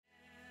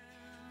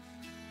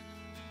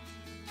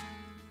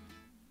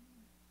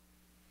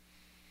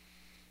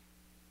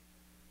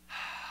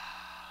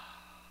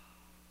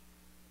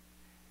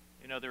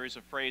know, there is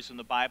a phrase in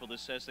the Bible that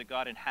says that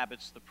God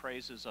inhabits the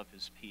praises of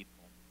his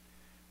people.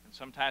 And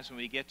sometimes when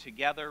we get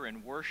together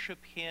and worship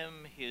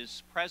him,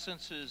 his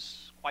presence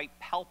is quite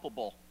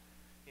palpable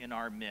in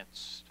our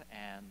midst.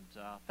 And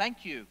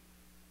thank you.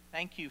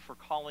 Thank you for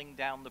calling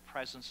down the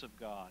presence of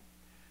God.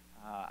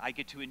 I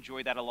get to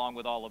enjoy that along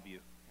with all of you.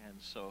 And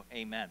so,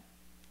 amen.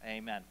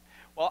 Amen.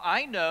 Well,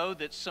 I know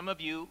that some of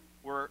you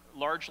were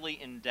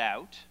largely in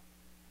doubt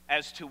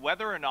as to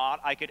whether or not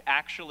I could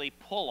actually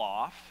pull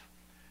off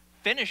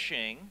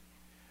finishing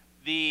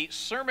the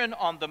Sermon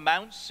on the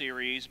Mount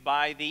series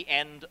by the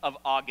end of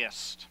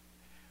August.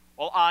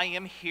 Well, I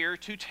am here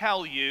to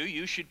tell you,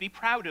 you should be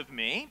proud of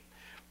me,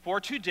 for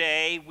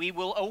today we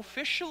will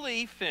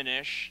officially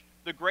finish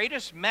the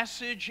greatest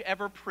message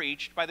ever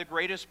preached by the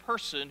greatest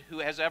person who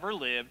has ever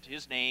lived.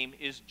 His name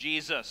is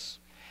Jesus.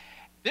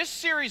 This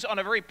series, on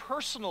a very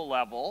personal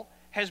level,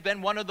 has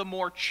been one of the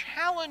more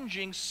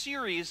challenging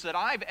series that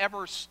I've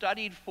ever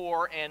studied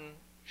for and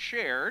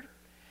shared.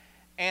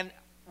 And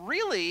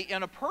really,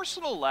 in a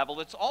personal level,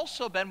 it's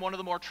also been one of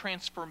the more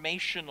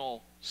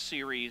transformational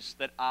series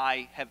that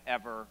I have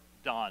ever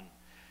done.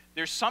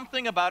 There's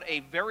something about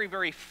a very,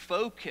 very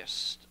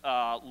focused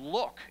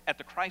look at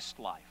the Christ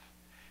life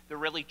that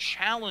really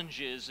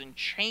challenges and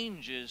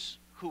changes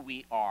who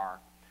we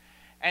are.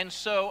 And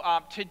so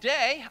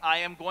today, I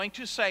am going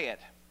to say it.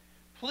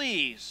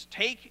 Please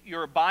take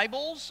your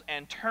Bibles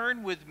and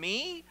turn with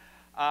me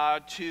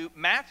to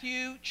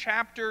Matthew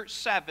chapter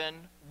 7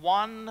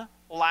 one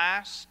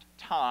last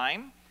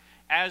time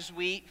as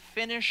we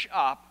finish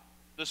up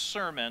the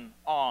Sermon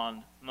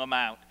on the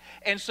Mount.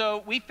 And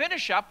so we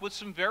finish up with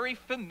some very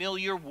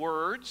familiar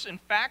words. In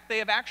fact, they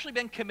have actually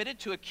been committed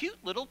to a cute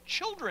little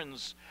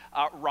children's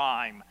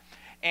rhyme.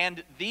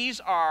 And these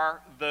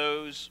are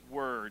those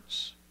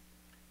words.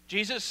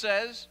 Jesus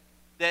says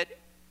that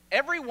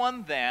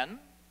everyone then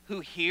who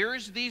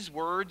hears these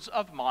words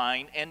of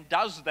mine and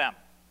does them,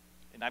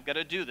 and I've got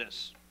to do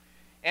this,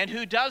 and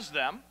who does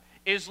them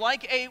is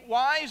like a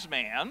wise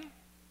man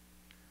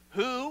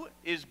who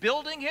is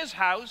building his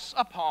house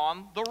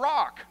upon the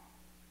rock.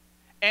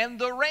 And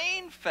the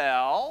rain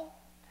fell,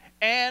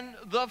 and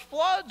the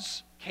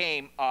floods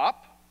came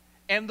up,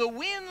 and the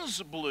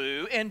winds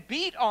blew and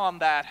beat on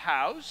that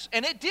house,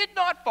 and it did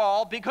not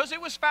fall because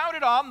it was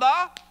founded on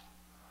the...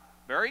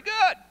 Very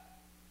good.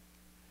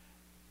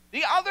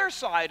 The other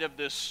side of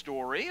this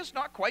story is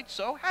not quite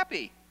so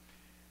happy.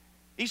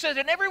 He says,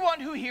 and everyone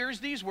who hears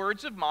these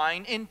words of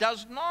mine and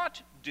does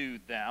not do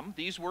them,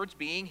 these words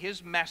being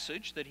his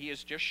message that he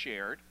has just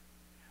shared,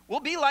 will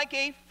be like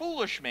a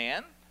foolish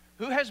man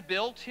who has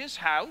built his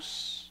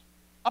house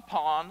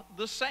upon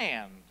the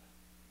sand.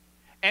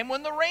 And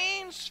when the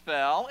rains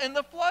fell and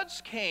the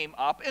floods came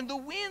up and the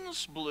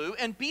winds blew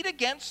and beat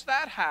against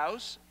that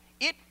house,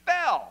 it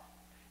fell.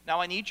 Now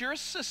I need your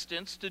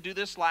assistance to do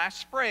this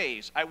last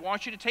phrase. I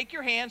want you to take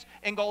your hands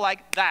and go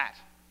like that.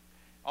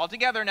 All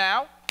together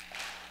now.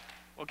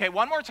 Okay,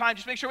 one more time,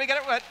 just make sure we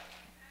get it right.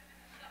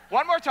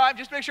 One more time,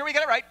 just make sure we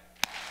get it right.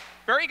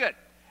 Very good.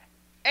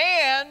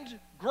 And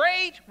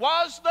great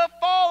was the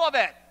fall of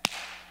it.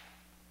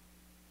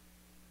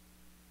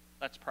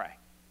 Let's pray.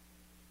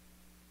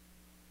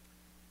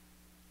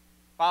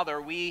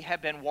 Father, we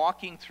have been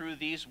walking through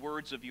these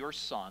words of your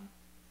Son,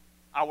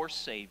 our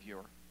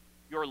Savior,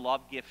 your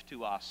love gift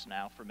to us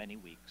now for many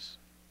weeks.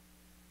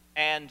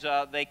 And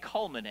they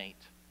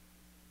culminate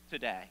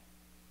today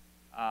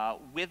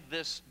with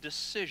this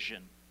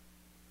decision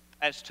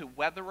as to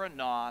whether or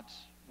not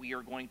we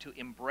are going to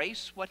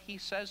embrace what he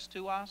says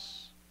to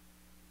us,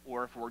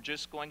 or if we're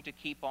just going to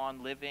keep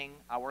on living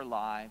our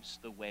lives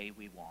the way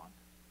we want.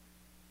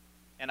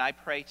 And I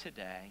pray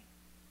today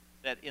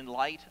that in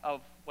light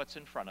of what's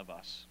in front of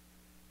us,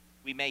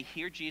 we may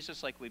hear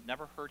Jesus like we've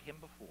never heard him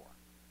before,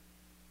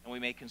 and we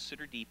may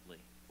consider deeply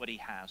what he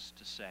has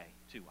to say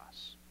to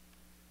us.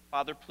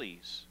 Father,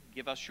 please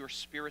give us your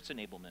Spirit's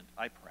enablement,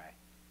 I pray.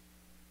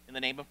 In the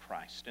name of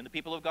Christ. And the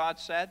people of God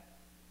said,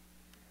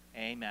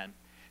 amen.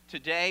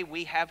 Today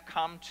we have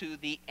come to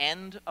the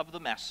end of the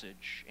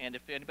message. And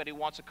if anybody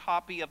wants a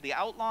copy of the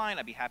outline,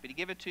 I'd be happy to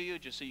give it to you,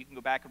 just so you can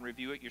go back and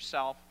review it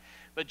yourself.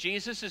 But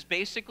Jesus is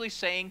basically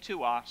saying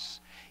to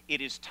us,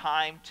 it is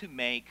time to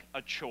make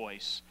a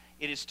choice.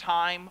 It is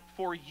time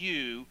for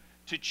you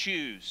to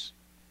choose.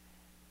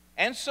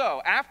 And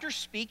so, after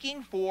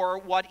speaking for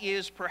what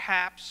is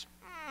perhaps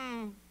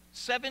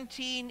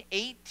 17,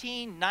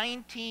 18,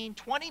 19,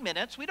 20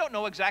 minutes, we don't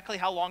know exactly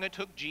how long it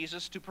took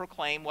Jesus to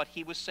proclaim what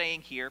he was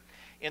saying here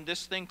in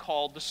this thing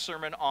called the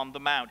Sermon on the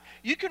Mount.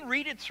 You can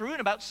read it through in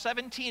about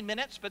 17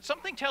 minutes, but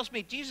something tells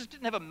me Jesus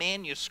didn't have a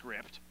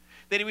manuscript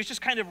that he was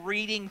just kind of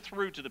reading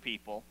through to the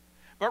people.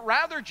 But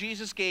rather,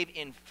 Jesus gave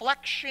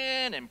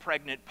inflection and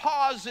pregnant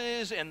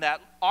pauses and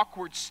that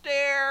awkward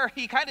stare.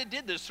 He kind of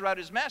did this throughout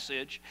his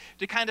message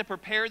to kind of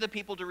prepare the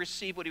people to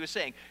receive what he was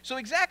saying. So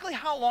exactly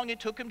how long it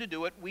took him to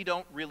do it, we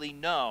don't really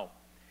know.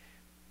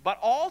 But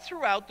all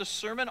throughout the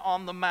Sermon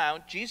on the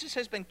Mount, Jesus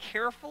has been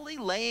carefully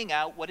laying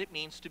out what it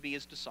means to be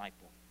his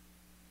disciple,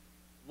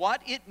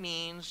 what it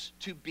means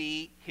to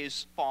be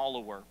his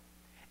follower.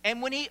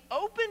 And when he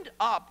opened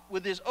up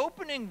with his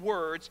opening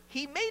words,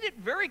 he made it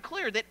very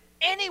clear that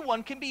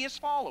anyone can be his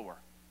follower.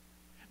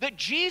 That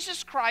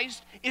Jesus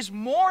Christ is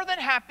more than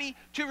happy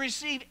to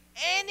receive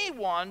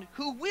anyone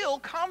who will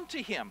come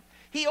to him.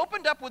 He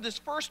opened up with his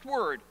first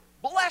word,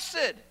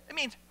 blessed. It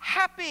means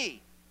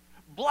happy.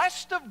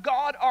 Blessed of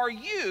God are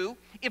you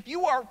if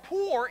you are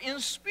poor in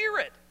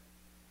spirit.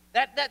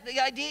 That the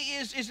idea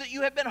is that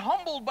you have been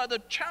humbled by the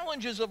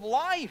challenges of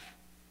life.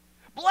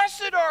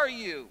 Blessed are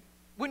you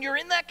when you're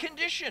in that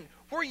condition,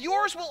 for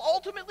yours will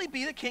ultimately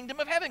be the kingdom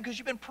of heaven because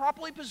you've been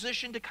properly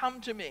positioned to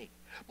come to me.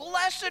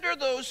 Blessed are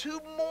those who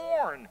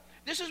mourn.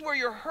 This is where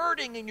you're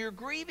hurting and you're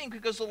grieving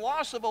because the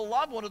loss of a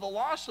loved one or the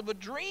loss of a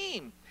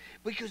dream,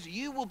 because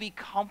you will be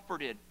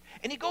comforted.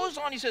 And he goes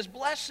on, he says,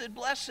 blessed,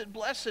 blessed,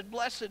 blessed,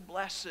 blessed,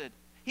 blessed.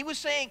 He was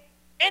saying,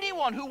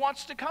 anyone who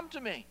wants to come to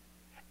me,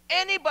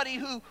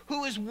 anybody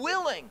who is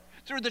willing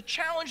through the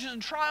challenges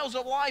and trials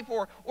of life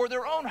or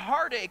their own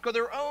heartache or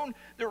their own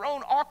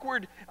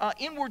awkward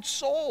inward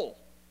soul,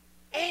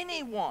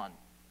 anyone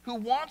who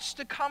wants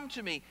to come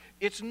to me,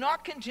 it's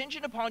not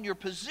contingent upon your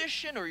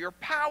position or your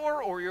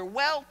power or your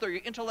wealth or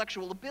your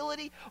intellectual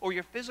ability or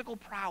your physical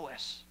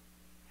prowess.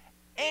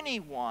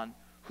 Anyone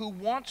who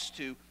wants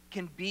to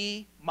can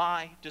be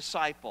my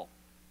disciple.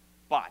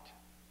 But,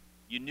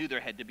 you knew there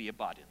had to be a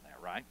but in there,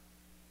 right?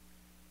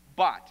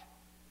 But,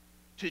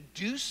 to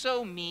do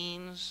so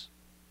means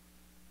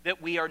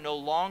that we are no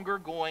longer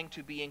going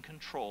to be in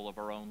control of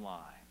our own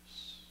lives.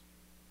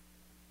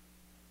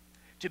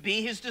 To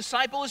be his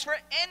disciple is for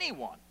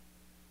anyone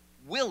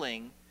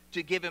willing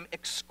to give him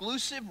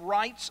exclusive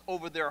rights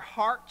over their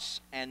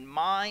hearts and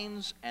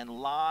minds and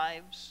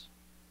lives,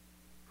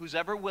 who's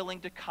ever willing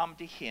to come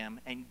to him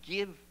and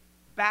give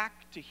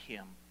back to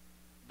him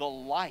the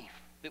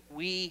life that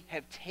we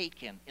have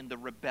taken in the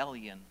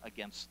rebellion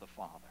against the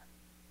Father.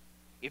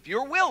 If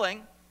you're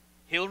willing,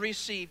 he'll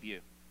receive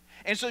you.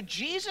 And so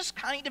Jesus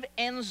kind of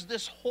ends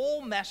this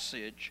whole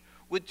message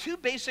with two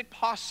basic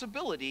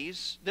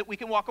possibilities that we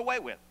can walk away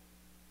with.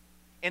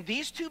 And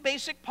these two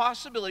basic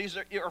possibilities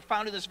are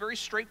found in this very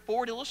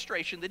straightforward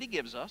illustration that he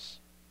gives us.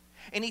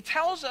 And he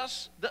tells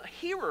us, the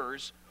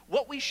hearers,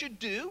 what we should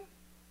do.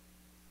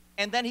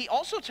 And then he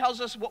also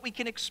tells us what we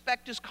can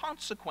expect as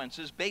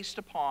consequences based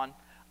upon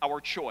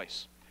our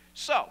choice.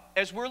 So,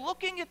 as we're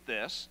looking at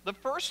this, the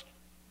first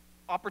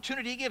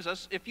opportunity he gives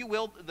us, if you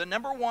will, the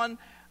number one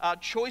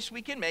choice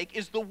we can make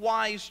is the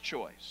wise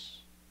choice.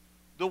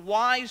 The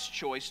wise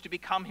choice to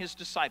become his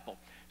disciple.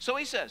 So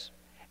he says,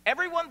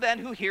 everyone then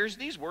who hears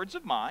these words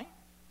of mine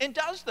and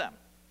does them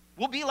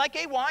will be like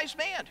a wise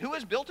man who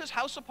has built his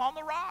house upon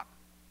the rock.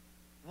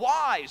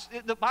 Wise.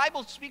 The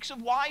Bible speaks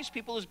of wise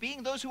people as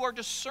being those who are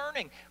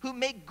discerning, who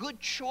make good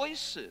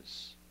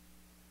choices.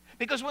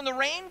 Because when the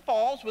rain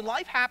falls, when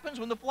life happens,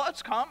 when the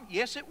floods come,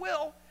 yes it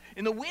will,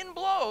 and the wind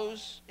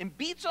blows and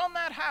beats on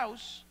that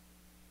house,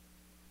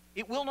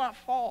 it will not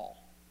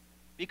fall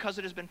because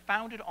it has been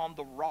founded on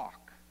the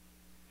rock.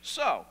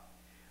 So,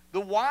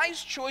 the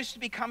wise choice to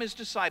become his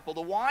disciple,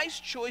 the wise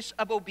choice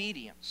of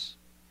obedience.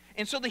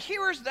 And so the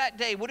hearers that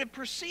day would have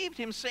perceived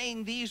him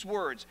saying these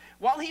words.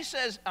 While he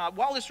says,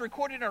 while it's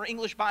recorded in our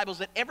English Bibles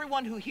that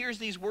everyone who hears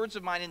these words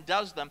of mine and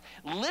does them,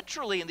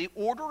 literally in the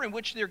order in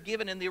which they're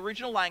given in the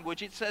original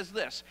language, it says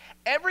this: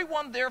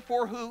 everyone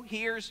therefore who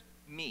hears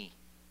me.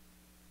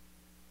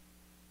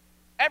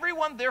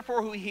 Everyone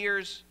therefore who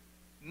hears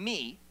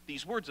me,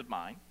 these words of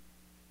mine,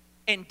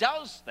 and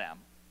does them.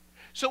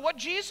 So what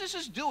Jesus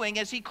is doing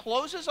as he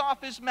closes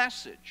off his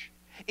message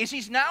is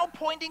he's now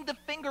pointing the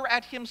finger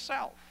at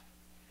himself.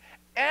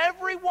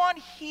 Everyone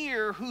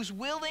here who's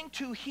willing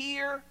to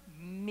hear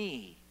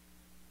me.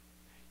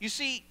 You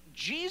see,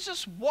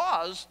 Jesus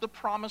was the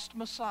promised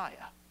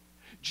Messiah.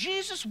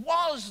 Jesus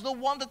was the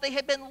one that they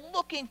had been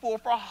looking for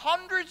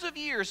hundreds of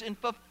years in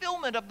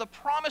fulfillment of the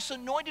promised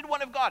anointed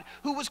one of God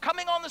who was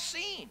coming on the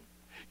scene.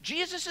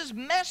 Jesus'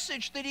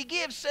 message that he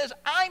gives says,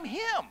 I'm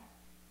him.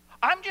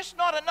 I'm just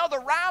not another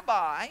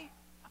rabbi.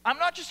 I'm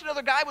not just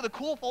another guy with a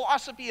cool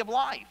philosophy of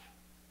life.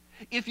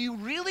 If you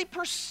really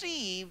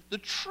perceive the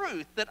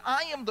truth that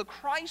I am the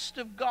Christ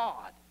of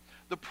God,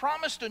 the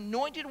promised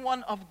anointed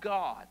one of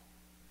God,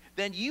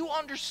 then you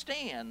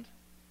understand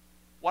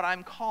what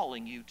I'm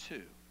calling you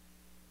to.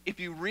 If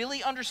you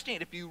really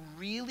understand, if you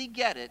really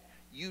get it,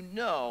 you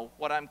know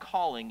what I'm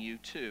calling you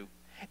to.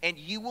 And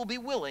you will be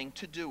willing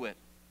to do it.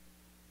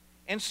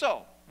 And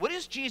so, what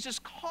is Jesus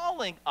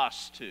calling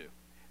us to?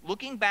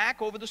 Looking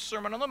back over the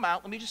Sermon on the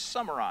Mount, let me just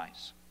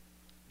summarize.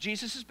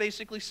 Jesus is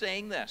basically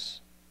saying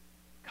this: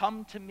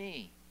 come to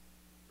me.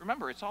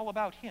 Remember, it's all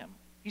about him.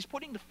 He's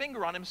putting the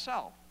finger on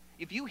himself.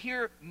 If you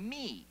hear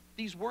me,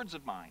 these words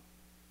of mine,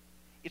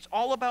 it's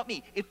all about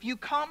me. If you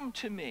come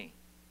to me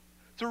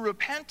through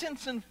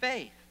repentance and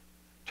faith,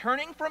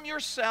 turning from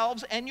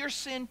yourselves and your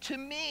sin to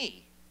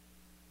me,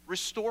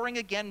 restoring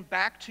again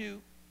back to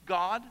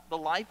God the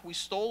life we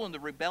stole in the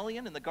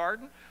rebellion in the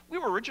garden. We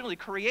were originally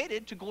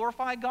created to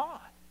glorify God.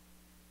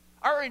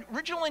 Our our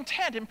original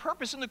intent and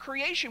purpose in the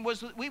creation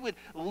was that we would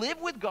live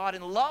with God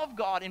and love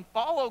God and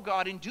follow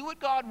God and do what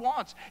God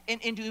wants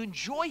and to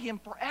enjoy Him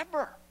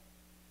forever.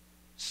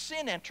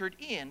 Sin entered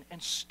in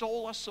and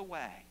stole us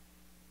away.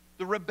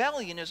 The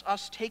rebellion is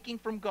us taking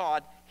from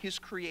God His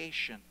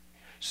creation.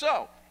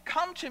 So,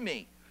 come to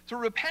me through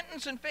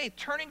repentance and faith,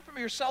 turning from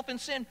yourself and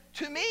sin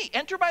to me.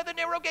 Enter by the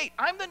narrow gate.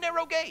 I'm the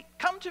narrow gate.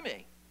 Come to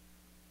me.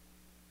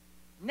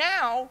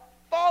 Now,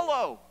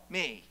 follow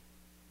me.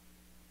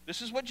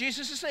 This is what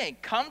Jesus is saying.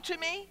 Come to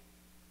me.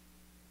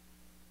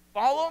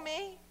 Follow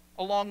me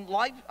along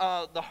life,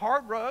 the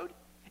hard road.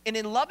 And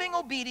in loving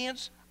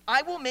obedience,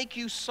 I will make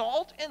you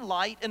salt and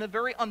light in a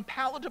very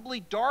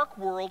unpalatably dark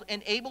world,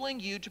 enabling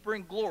you to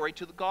bring glory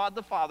to God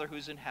the Father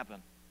who's in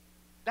heaven.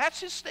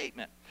 That's his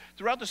statement.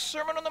 Throughout the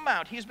Sermon on the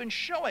Mount, he's been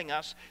showing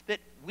us that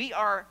we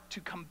are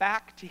to come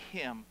back to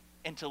him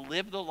and to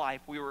live the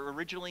life we were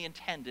originally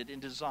intended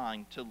and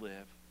designed to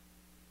live.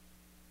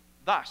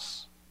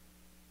 Thus,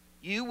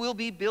 you will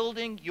be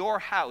building your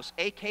house,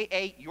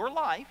 a.k.a. your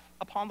life,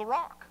 upon the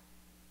rock,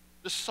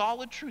 the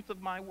solid truth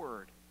of my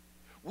word,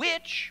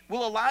 which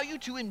will allow you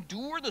to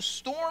endure the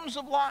storms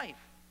of life,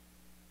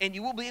 and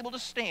you will be able to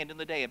stand in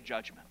the day of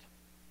judgment.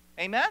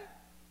 Amen?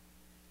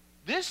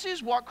 This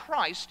is what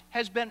Christ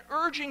has been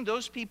urging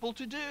those people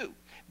to do.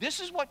 This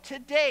is what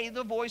today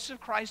the voice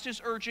of Christ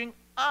is urging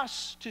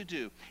us to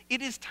do.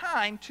 It is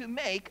time to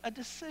make a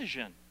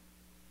decision.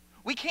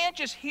 We can't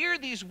just hear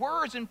these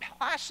words and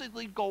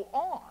placidly go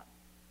on.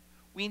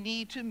 We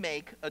need to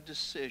make a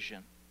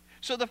decision.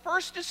 So the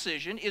first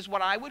decision is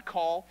what I would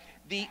call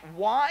the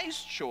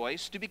wise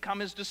choice to become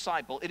his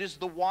disciple. It is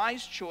the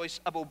wise choice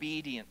of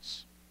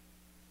obedience.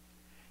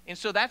 And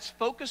so that's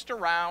focused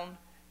around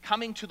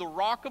coming to the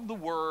rock of the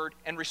word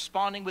and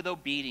responding with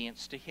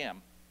obedience to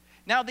him.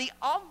 Now, the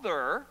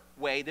other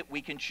way that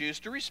we can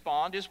choose to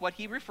respond is what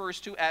he refers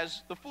to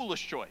as the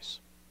foolish choice.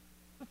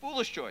 The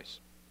foolish choice.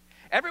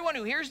 Everyone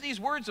who hears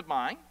these words of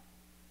mine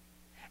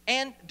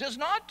and does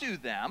not do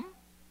them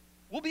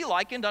will be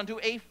likened unto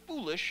a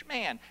foolish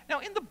man. Now,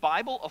 in the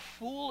Bible, a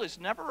fool is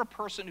never a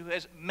person who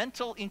has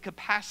mental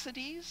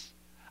incapacities.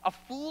 A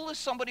fool is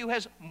somebody who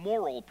has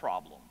moral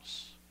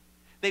problems.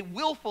 They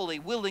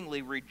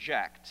willingly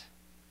reject.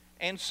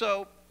 And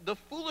so the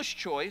foolish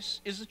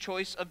choice is the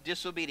choice of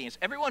disobedience.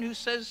 Everyone who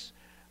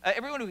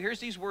hears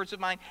these words of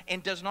mine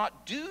and does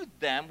not do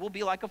them will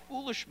be like a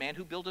foolish man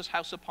who built his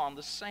house upon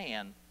the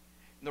sand.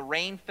 And the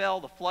rain fell,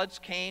 the floods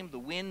came, the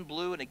wind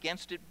blew, and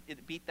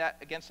it beat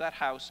against that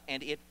house,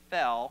 and it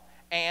fell.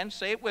 And,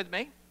 say it with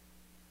me,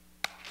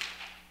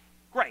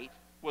 great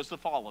was the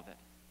fall of it.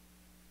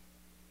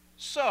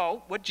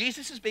 So, what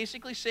Jesus is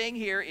basically saying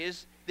here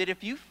is that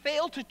if you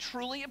fail to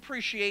truly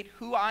appreciate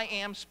who I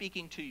am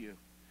speaking to you,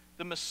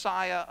 the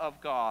Messiah of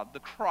God,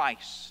 the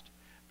Christ,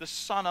 the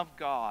Son of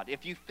God,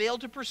 if you fail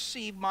to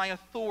perceive my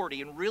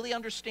authority and really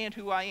understand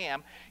who I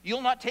am,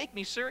 you'll not take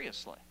me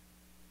seriously.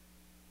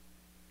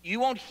 You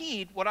won't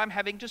heed what I'm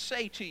having to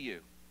say to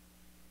you.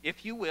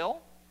 If you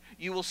will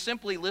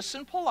simply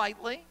listen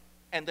politely,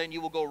 and then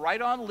you will go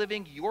right on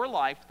living your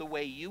life the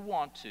way you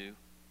want to,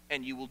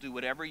 and you will do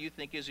whatever you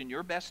think is in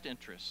your best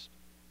interest.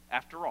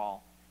 After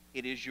all,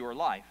 it is your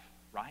life,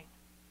 right?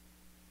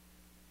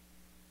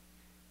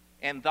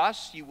 And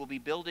thus you will be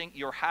building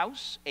your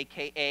house,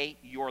 a.k.a.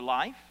 your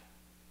life,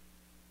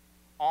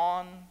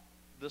 on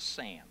the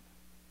sand.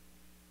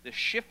 The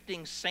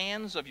shifting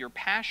sands of your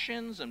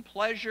passions and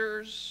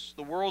pleasures,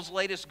 the world's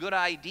latest good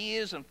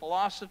ideas and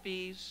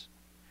philosophies,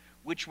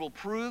 which will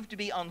prove to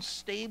be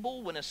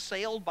unstable when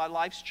assailed by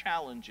life's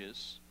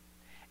challenges,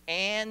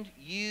 and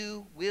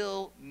you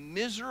will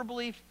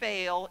miserably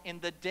fail in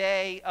the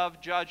day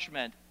of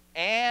judgment.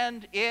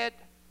 And it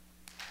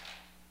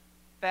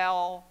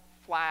fell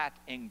flat,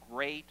 and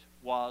great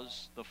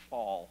was the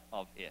fall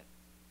of it.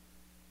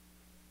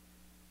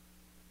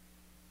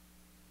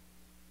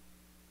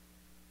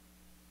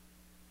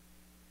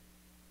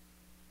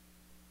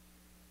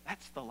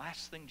 That's the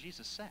last thing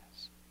Jesus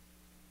says.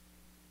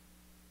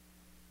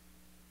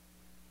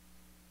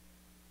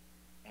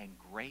 And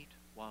great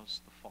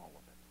was the fall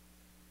of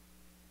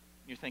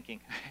it. You're thinking,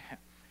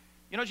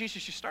 you know,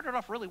 Jesus, you started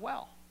off really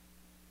well.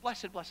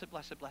 Blessed, blessed,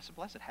 blessed, blessed,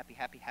 blessed. Happy,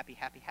 happy, happy,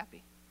 happy,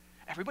 happy.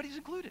 Everybody's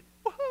included.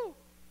 Woohoo!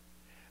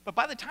 But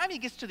by the time he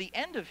gets to the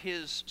end of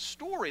his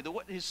story,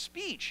 his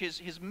speech,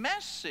 his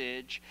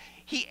message,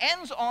 he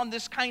ends on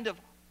this kind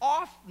of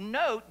off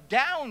note,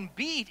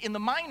 downbeat in the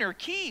minor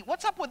key.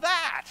 What's up with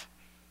that?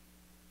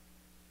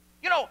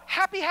 You know,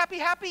 happy, happy,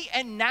 happy,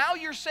 and now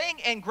you're saying,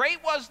 and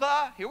great was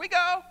the, here we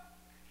go.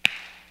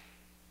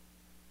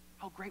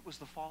 How great was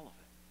the fall of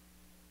it?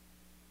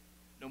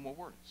 No more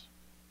words.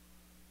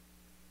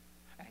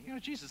 You know,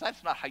 Jesus,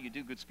 that's not how you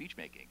do good speech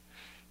making.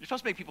 You're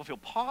supposed to make people feel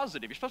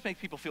positive. You're supposed to make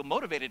people feel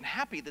motivated and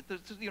happy that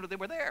they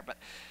were there. But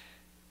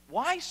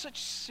why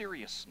such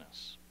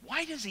seriousness?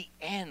 Why does he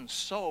end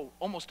so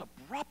almost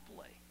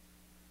abruptly?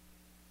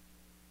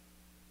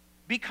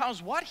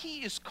 Because what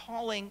he is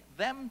calling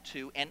them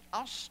to and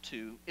us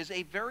to is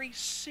a very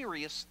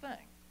serious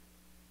thing.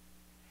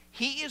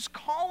 He is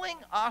calling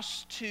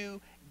us to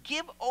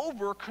give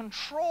over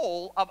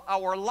control of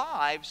our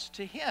lives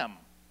to Him.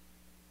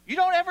 You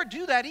don't ever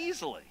do that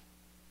easily.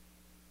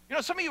 You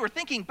know, some of you are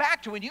thinking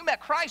back to when you met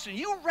Christ and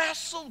you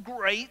wrestled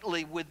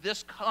greatly with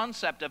this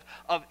concept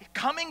of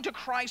coming to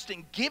Christ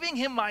and giving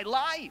Him my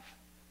life.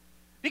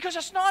 Because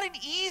it's not an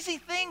easy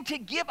thing to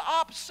give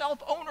up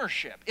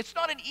self-ownership. It's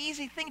not an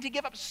easy thing to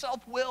give up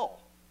self-will.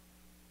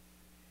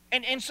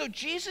 And so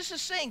Jesus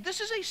is saying,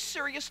 this is a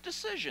serious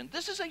decision.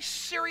 This is a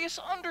serious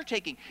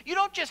undertaking. You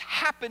don't just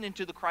happen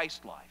into the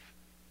Christ life.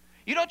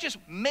 You don't just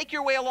make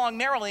your way along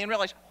merrily and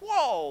realize,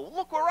 whoa,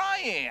 look where I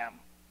am.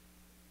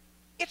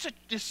 It's a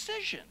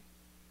decision.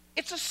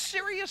 It's a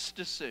serious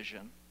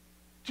decision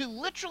to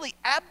literally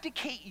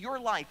abdicate your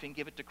life and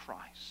give it to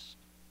Christ.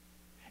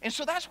 And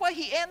so that's why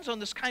he ends on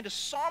this kind of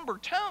somber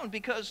tone,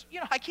 because, you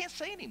know, I can't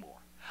say anymore.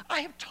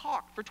 I have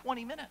talked for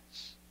 20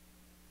 minutes.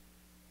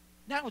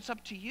 Now it's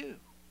up to you.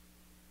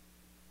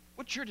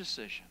 What's your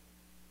decision?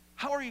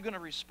 How are you going to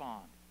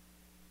respond?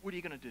 What are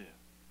you going to do?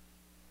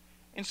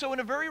 And so in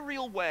a very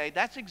real way,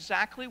 that's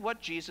exactly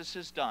what Jesus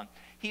has done.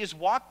 He has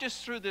walked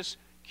us through this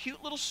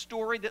cute little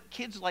story that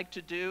kids like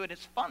to do, and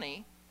it's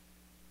funny,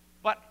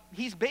 but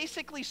he's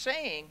basically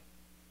saying,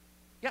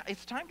 yeah,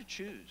 it's time to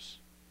choose.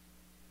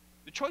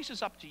 The choice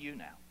is up to you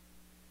now.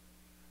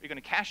 Are you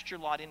going to cast your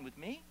lot in with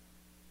me,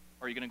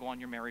 or are you going to go on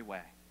your merry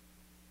way?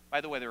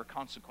 By the way, there are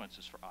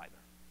consequences for either.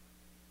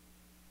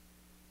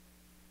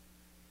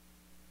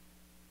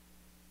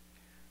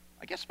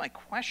 I guess my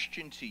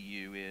question to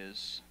you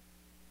is,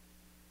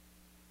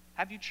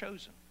 have you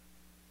chosen?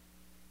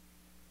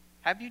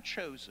 Have you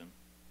chosen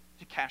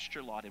to cast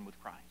your lot in with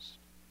Christ?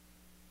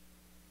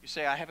 You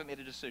say, I haven't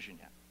made a decision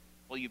yet.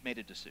 Well, you've made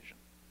a decision.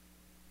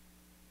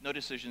 No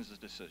decision is a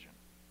decision.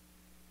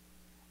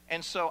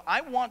 And so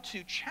I want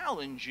to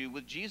challenge you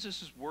with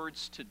Jesus'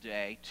 words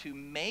today to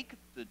make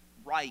the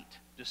right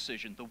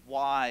decision, the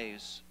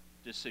wise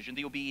decision,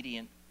 the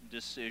obedient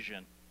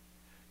decision,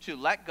 to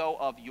let go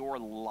of your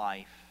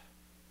life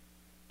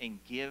and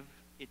give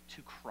it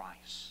to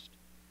Christ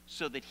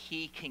so that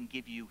he can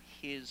give you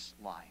his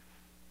life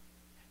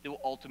that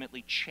will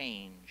ultimately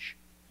change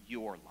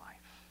your life.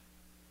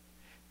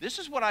 This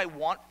is what I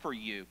want for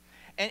you.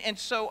 And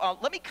so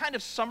let me kind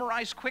of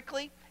summarize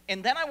quickly,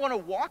 and then I want to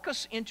walk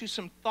us into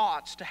some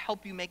thoughts to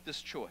help you make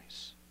this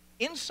choice.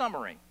 In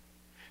summary,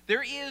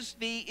 there is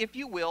the, if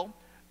you will,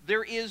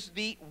 there is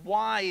the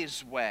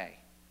wise way,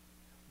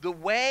 the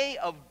way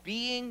of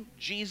being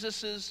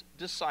Jesus'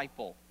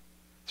 disciple,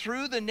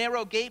 through the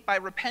narrow gate by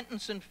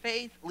repentance and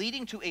faith,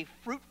 leading to a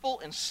fruitful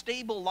and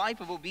stable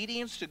life of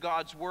obedience to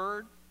God's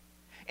word,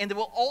 and that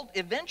will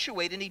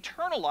eventuate an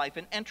eternal life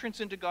and entrance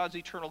into God's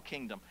eternal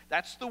kingdom.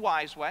 That's the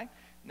wise way.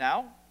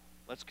 Now,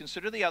 let's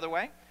consider the other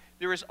way.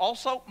 There is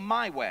also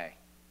my way.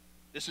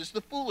 This is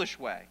the foolish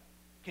way,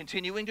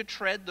 continuing to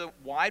tread the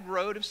wide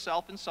road of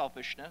self and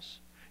selfishness,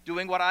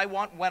 doing what I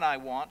want when I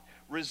want,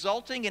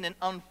 resulting in an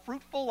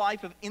unfruitful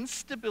life of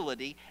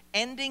instability,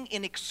 ending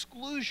in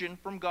exclusion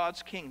from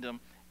God's kingdom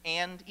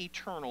and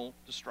eternal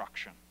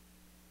destruction.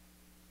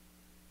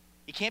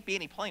 It can't be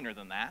any plainer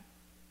than that.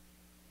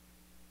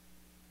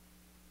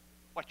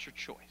 What's your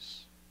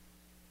choice?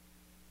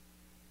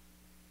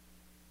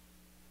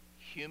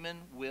 Human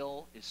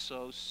will is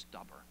so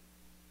stubborn.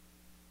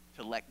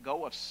 To let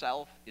go of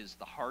self is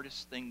the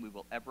hardest thing we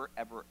will ever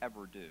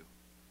do.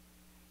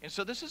 And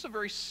so this is a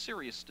very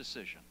serious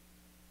decision.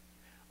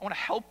 I want to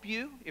help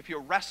you if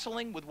you're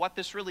wrestling with what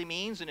this really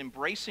means and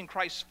embracing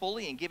Christ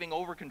fully and giving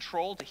over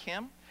control to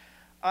him.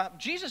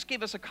 Jesus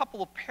gave us a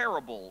couple of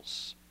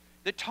parables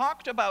that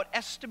talked about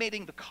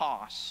estimating the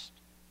cost,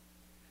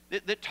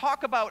 that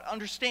talk about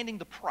understanding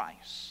the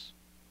price.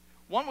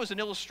 One was an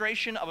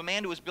illustration of a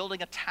man who was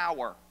building a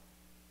tower.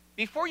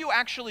 Before you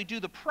actually do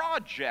the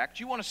project,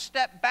 you want to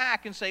step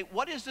back and say,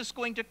 what is this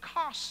going to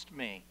cost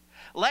me?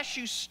 Lest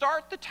you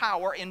start the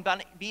tower and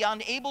be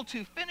unable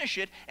to finish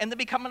it and then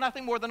become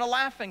nothing more than a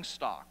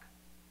laughingstock.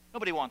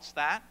 Nobody wants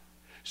that.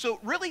 So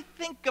really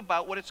think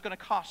about what it's going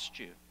to cost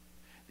you.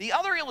 The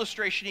other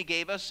illustration he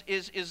gave us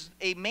is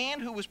a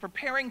man who was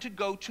preparing to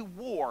go to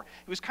war.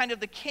 He was kind of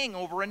the king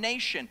over a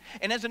nation.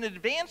 And as an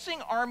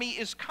advancing army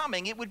is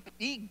coming, it would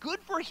be good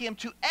for him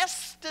to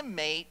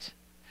estimate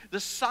the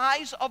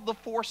size of the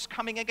force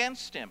coming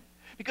against him.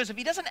 Because if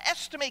he doesn't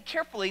estimate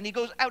carefully and he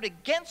goes out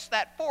against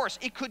that force,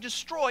 it could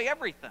destroy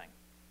everything.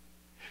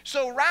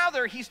 So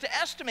rather, he's to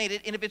estimate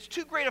it, and if it's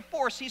too great a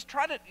force, he's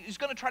going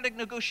to try to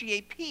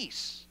negotiate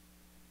peace.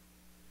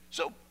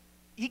 So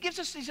he gives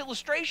us these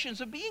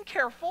illustrations of being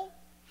careful,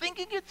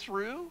 thinking it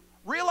through,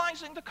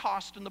 realizing the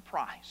cost and the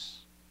price.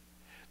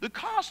 The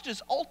cost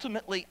is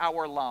ultimately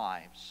our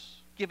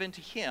lives given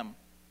to him.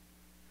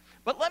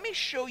 But let me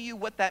show you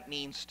what that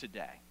means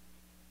today.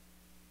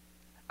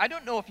 I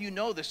don't know if you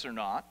know this or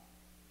not,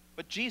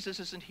 but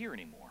Jesus isn't here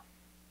anymore.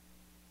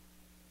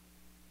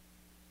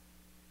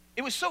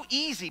 It was so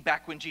easy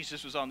back when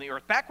Jesus was on the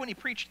earth, back when he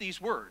preached these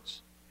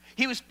words.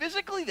 He was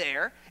physically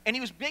there, and he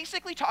was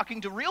basically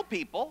talking to real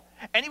people,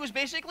 and he was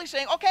basically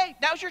saying, okay,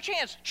 now's your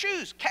chance.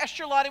 Choose. Cast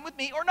your lot in with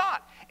me or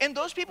not. And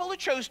those people who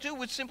chose to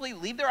would simply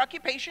leave their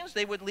occupations,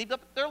 they would leave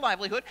their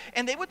livelihood,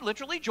 and they would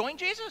literally join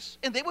Jesus,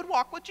 and they would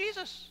walk with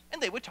Jesus,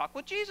 and they would talk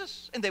with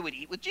Jesus, and they would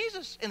eat with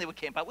Jesus, and they would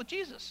camp out with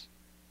Jesus.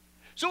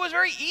 So it was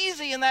very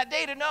easy in that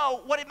day to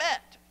know what it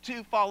meant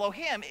to follow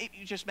him. It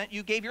just meant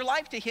you gave your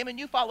life to him, and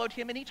you followed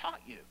him, and he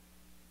taught you.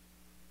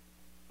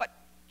 But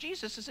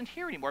Jesus isn't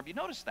here anymore. Have you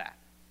noticed that?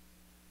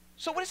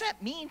 So what does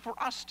that mean for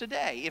us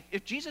today?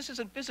 If Jesus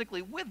isn't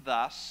physically with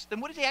us, then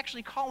what is he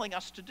actually calling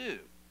us to do?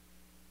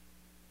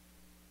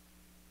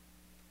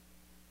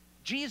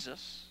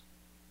 Jesus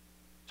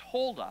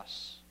told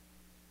us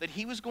that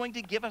he was going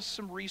to give us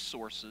some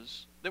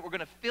resources that were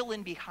going to fill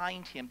in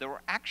behind him that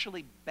were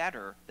actually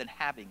better than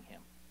having him.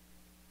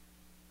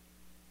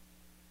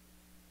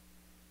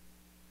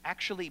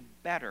 Actually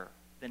better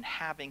than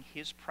having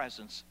his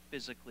presence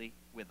physically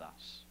with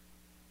us.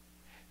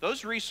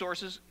 Those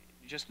resources,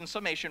 just in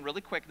summation, really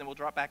quick, and then we'll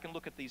drop back and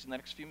look at these in the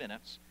next few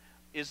minutes,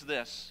 is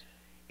this.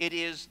 It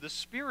is the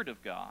Spirit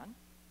of God,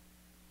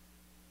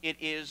 it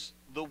is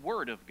the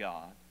Word of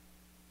God,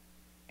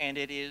 and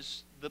it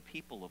is the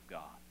people of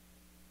God.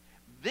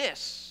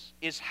 This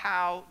is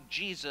how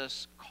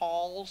Jesus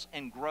calls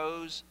and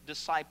grows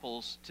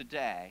disciples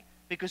today,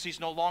 because he's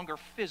no longer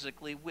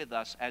physically with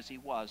us as he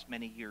was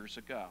many years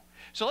ago.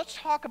 So let's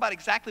talk about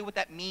exactly what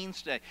that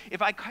means today.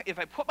 If I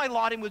put my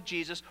lot in with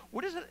Jesus,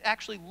 what does it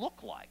actually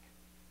look like?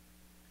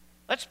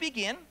 Let's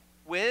begin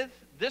with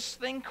this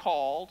thing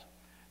called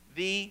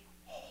the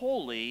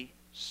Holy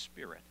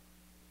Spirit.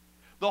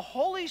 The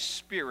Holy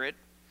Spirit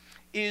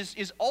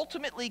is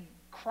ultimately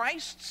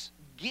Christ's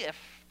gift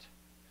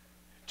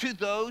to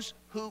those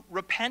who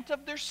repent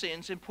of their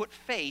sins and put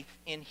faith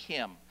in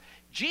him.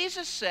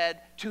 Jesus said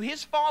to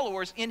his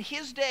followers in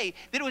his day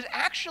that it was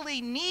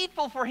actually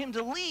needful for him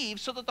to leave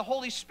so that the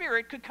Holy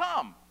Spirit could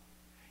come.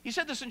 He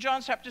said this in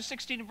John chapter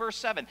 16 verse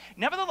 7.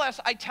 Nevertheless,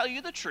 I tell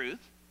you the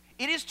truth,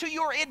 it is to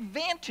your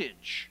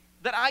advantage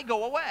that I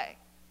go away.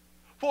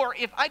 For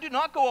if I do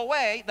not go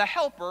away, the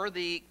Helper,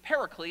 the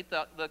Paraclete,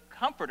 the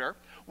Comforter,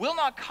 will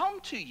not come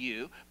to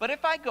you, but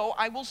if I go,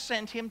 I will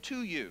send him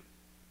to you.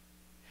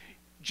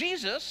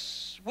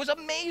 Jesus was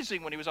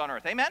amazing when he was on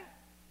earth, amen?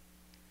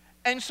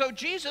 And so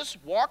Jesus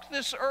walked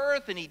this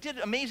earth and he did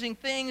amazing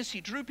things.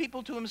 He drew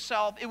people to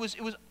himself. It was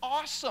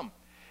awesome.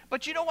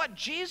 But you know what?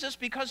 Jesus,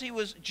 because he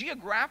was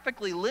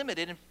geographically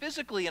limited and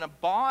physically in a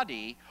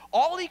body,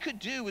 all he could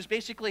do was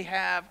basically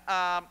have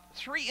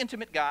three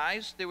intimate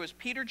guys. There was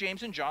Peter,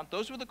 James, and John.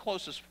 Those were the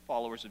closest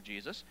followers of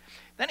Jesus.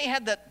 Then he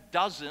had that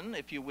dozen,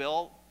 if you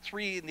will,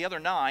 3 and the other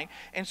 9.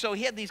 And so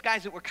he had these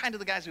guys that were kind of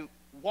the guys who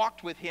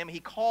walked with him. He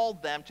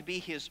called them to be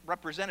his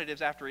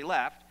representatives after he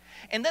left.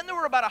 And then there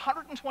were about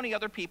 120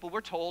 other people, we're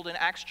told in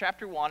Acts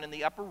chapter 1 in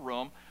the upper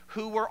room,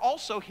 who were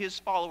also his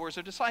followers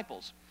or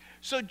disciples.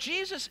 So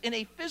Jesus in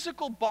a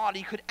physical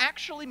body could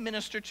actually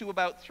minister to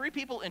about 3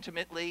 people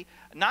intimately,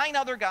 9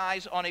 other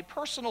guys on a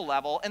personal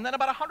level, and then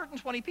about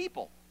 120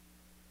 people.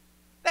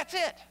 That's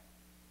it.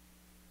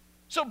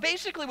 So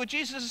basically what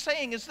Jesus is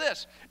saying is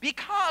this: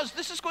 because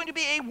this is going to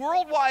be a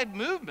worldwide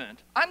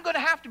movement, I'm going to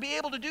have to be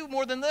able to do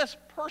more than this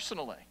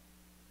personally.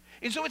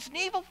 And so it's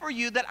needful for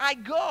you that I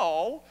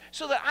go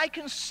so that I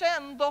can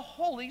send the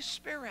Holy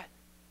Spirit.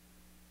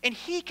 And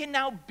he can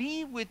now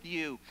be with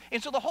you.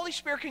 And so the Holy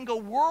Spirit can go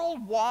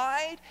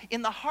worldwide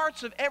in the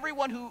hearts of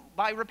everyone who,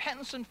 by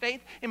repentance and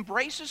faith,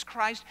 embraces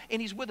Christ,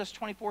 and he's with us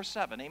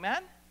 24/7.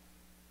 Amen?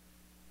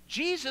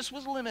 Jesus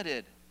was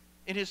limited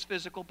in his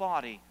physical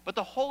body, but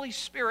the Holy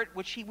Spirit,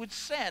 which he would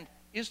send,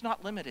 is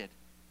not limited.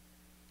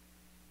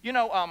 You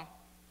know,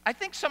 I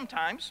think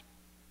sometimes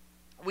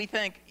we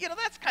think, you know,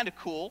 that's kind of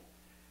cool,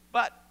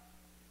 but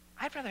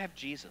I'd rather have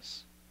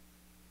Jesus.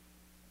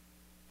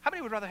 How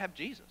many would rather have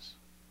Jesus?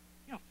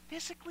 You know,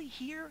 physically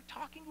here,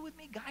 talking with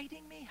me,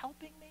 guiding me,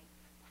 helping me.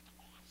 That's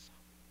awesome.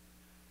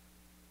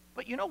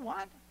 But you know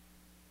what?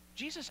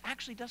 Jesus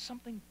actually does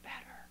something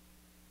better.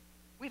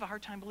 We have a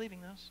hard time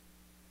believing this.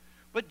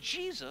 But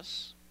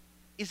Jesus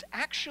is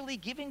actually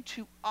giving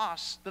to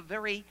us the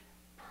very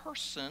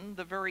person,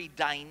 the very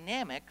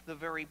dynamic, the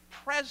very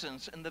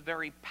presence, and the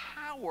very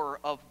power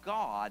of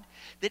God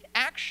that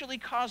actually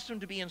caused him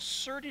to be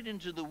inserted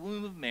into the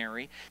womb of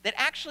Mary, that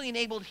actually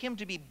enabled him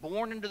to be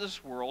born into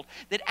this world,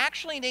 that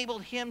actually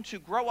enabled him to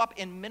grow up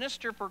and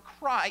minister for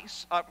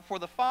Christ, for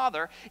the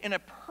Father, in a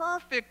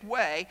perfect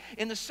way,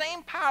 in the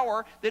same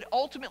power that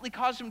ultimately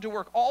caused him to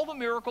work all the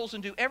miracles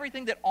and do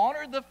everything that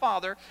honored the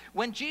Father.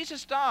 When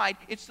Jesus died,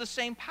 it's the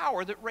same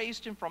power that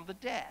raised him from the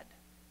dead.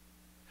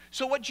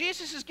 So what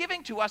Jesus is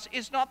giving to us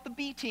is not the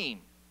B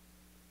team.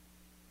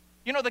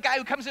 You know, the guy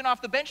who comes in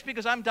off the bench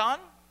because I'm done?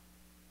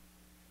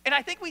 And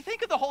I think we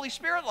think of the Holy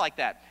Spirit like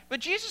that. But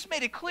Jesus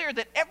made it clear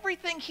that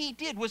everything he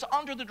did was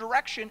under the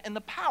direction and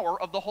the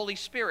power of the Holy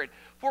Spirit.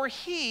 For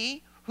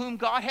he whom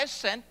God has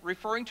sent,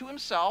 referring to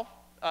himself,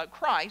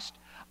 Christ,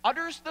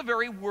 utters the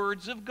very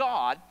words of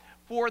God.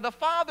 For the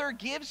Father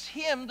gives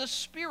him the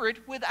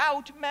Spirit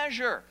without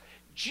measure.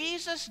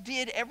 Jesus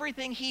did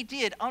everything he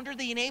did under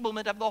the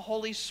enablement of the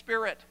Holy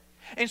Spirit.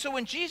 And so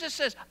when Jesus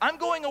says, I'm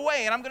going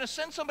away and I'm going to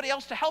send somebody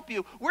else to help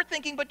you, we're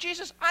thinking, but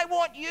Jesus, I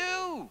want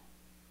you.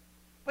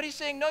 But he's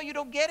saying, no, you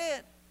don't get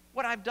it.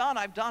 What I've done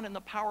in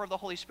the power of the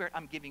Holy Spirit.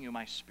 I'm giving you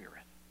my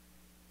Spirit.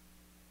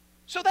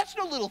 So that's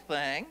no little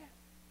thing.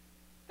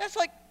 That's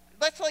like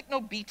no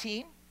B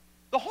team.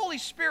 The Holy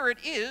Spirit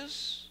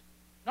is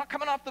not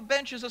coming off the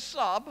bench as a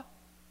sub.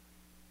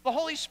 The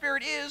Holy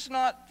Spirit is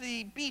not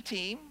the B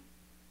team.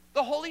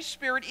 The Holy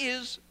Spirit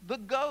is the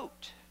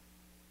goat.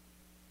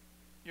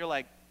 You're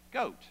like,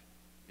 goat?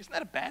 Isn't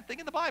that a bad thing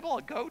in the Bible,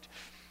 a goat?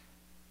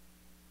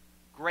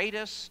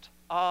 Greatest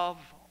of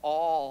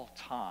all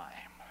time.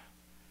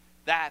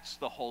 That's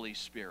the Holy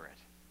Spirit.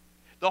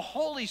 The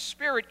Holy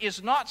Spirit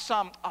is not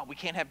some, we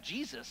can't have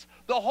Jesus.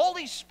 The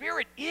Holy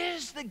Spirit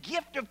is the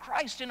gift of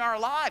Christ in our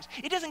lives.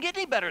 It doesn't get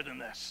any better than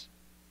this.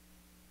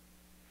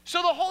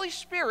 So the Holy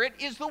Spirit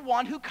is the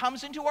one who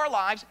comes into our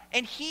lives,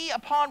 and he,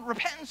 upon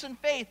repentance and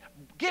faith,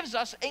 gives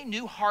us a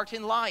new heart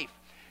in life.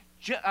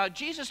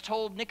 Jesus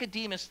told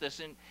Nicodemus this,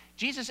 and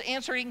Jesus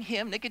answering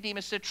him,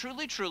 Nicodemus said,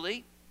 truly,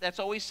 truly, that's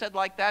always said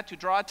like that to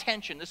draw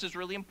attention. This is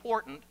really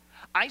important.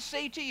 I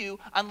say to you,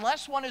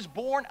 unless one is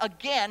born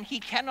again, he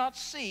cannot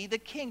see the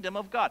kingdom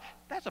of God.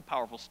 That's a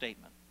powerful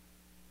statement.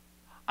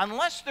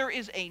 Unless there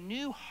is a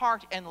new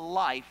heart and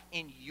life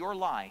in your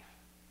life,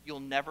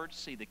 you'll never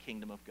see the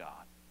kingdom of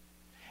God.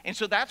 And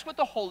so that's what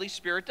the Holy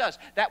Spirit does.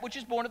 That which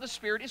is born of the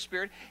Spirit is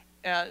Spirit.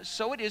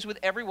 So it is with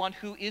everyone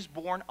who is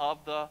born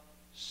of the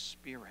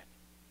Spirit.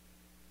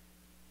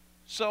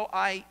 So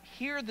I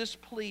hear this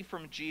plea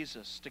from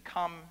Jesus to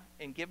come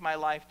and give my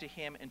life to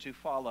him and to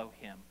follow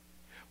him.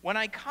 When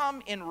I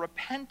come in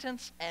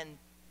repentance and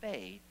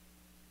faith,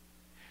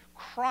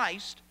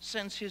 Christ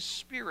sends his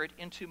Spirit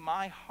into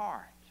my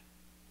heart,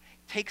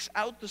 takes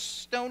out the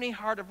stony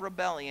heart of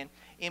rebellion,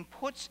 and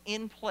puts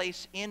in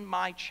place in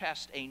my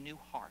chest a new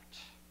heart,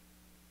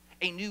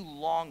 a new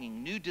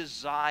longing, new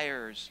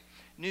desires,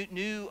 new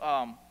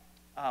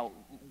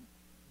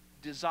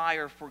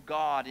desire for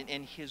God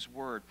and his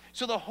word.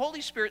 So the Holy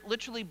Spirit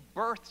literally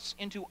births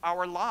into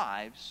our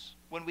lives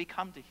when we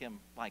come to him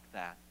like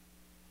that.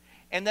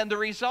 And then the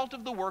result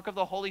of the work of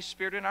the Holy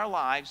Spirit in our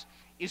lives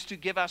is to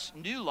give us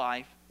new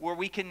life where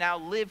we can now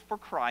live for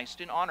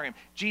Christ and honor him.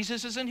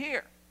 Jesus isn't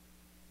here,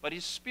 but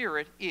his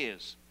Spirit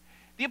is.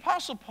 The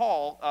Apostle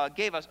Paul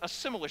gave us a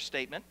similar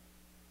statement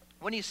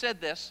when he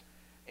said this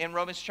in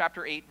Romans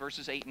chapter 8,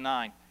 verses 8 and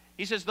 9.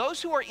 He says,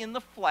 those who are in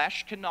the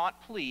flesh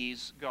cannot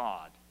please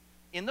God.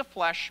 In the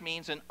flesh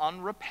means an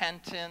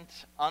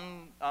unrepentant,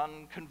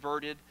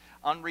 unconverted,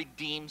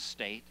 unredeemed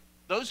state.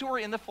 Those who are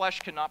in the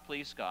flesh cannot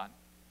please God.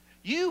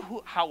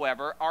 You,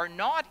 however, are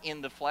not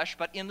in the flesh,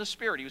 but in the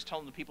Spirit. He was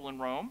telling the people in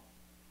Rome.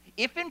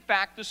 If, in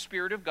fact, the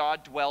Spirit of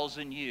God dwells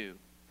in you,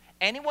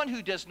 anyone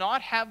who does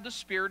not have the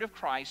Spirit of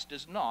Christ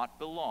does not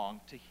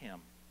belong to him.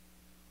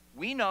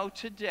 We know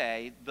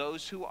today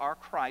those who are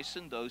Christ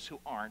and those who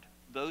aren't.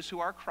 Those who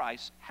are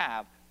Christ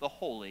have the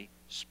Holy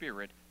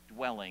Spirit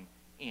dwelling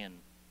in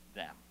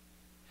them.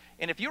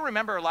 And if you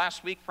remember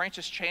last week,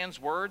 Francis Chan's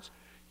words,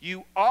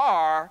 you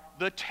are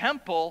the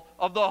temple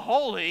of the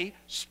Holy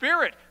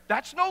Spirit.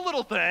 That's no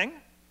little thing.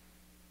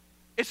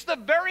 It's the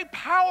very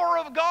power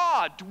of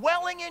God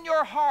dwelling in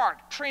your heart,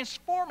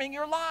 transforming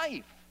your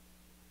life.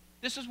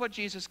 This is what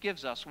Jesus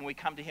gives us when we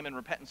come to him in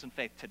repentance and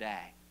faith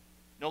today.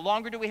 No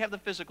longer do we have the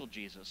physical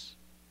Jesus,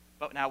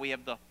 but now we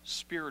have the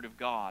Spirit of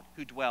God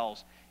who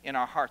dwells in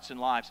our hearts and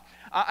lives.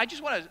 I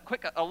just want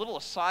a little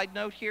aside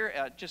note here,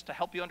 just to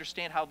help you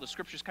understand how the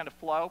scriptures kind of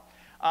flow.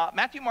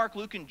 Matthew, Mark,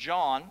 Luke, and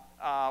John,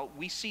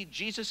 we see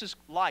Jesus'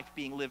 life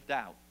being lived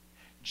out.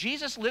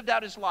 Jesus lived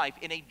out his life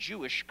in a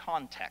Jewish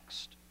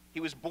context. He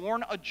was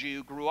born a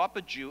Jew, grew up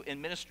a Jew,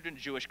 and ministered in a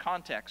Jewish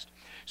context.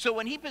 So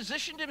when he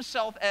positioned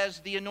himself as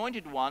the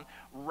anointed one,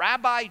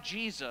 Rabbi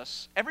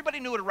Jesus, everybody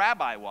knew what a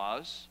rabbi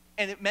was,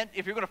 and it meant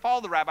if you're going to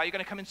follow the rabbi, you're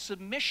going to come in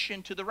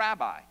submission to the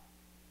rabbi.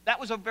 That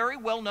was a very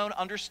well-known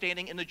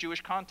understanding in the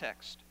Jewish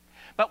context.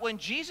 But when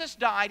Jesus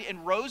died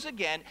and rose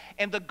again,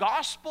 and the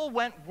gospel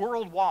went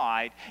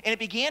worldwide, and it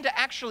began to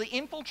actually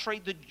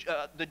infiltrate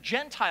the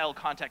Gentile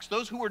context,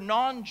 those who were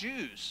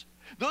non-Jews,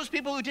 those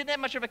people who didn't have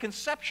much of a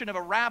conception of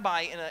a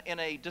rabbi in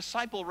a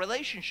disciple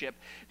relationship,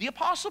 the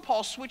Apostle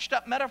Paul switched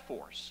up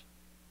metaphors.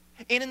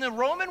 And in the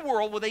Roman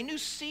world, where they knew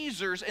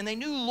Caesars and they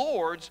knew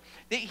lords,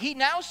 he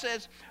now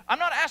says, I'm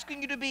not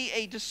asking you to be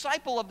a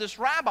disciple of this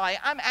rabbi.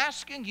 I'm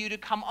asking you to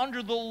come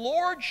under the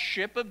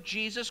lordship of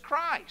Jesus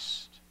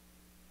Christ.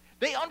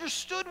 They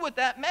understood what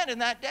that meant in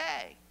that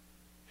day.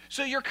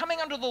 So you're coming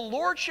under the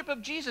lordship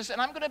of Jesus,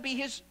 and I'm going to be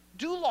his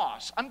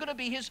doulos. I'm going to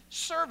be his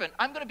servant.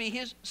 I'm going to be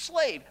his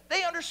slave.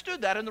 They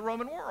understood that in the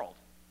Roman world.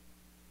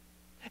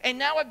 And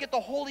now I get the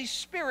Holy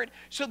Spirit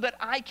so that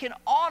I can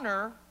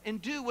honor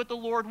and do what the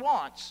Lord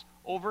wants.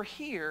 Over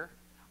here,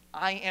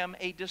 I am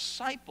a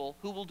disciple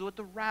who will do what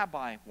the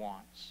rabbi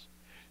wants.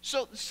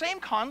 So same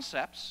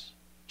concepts,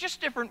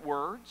 just different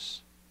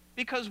words,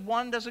 because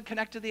one doesn't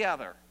connect to the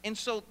other. And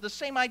so the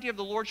same idea of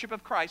the lordship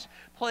of Christ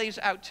plays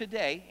out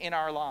today in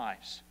our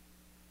lives.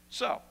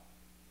 So,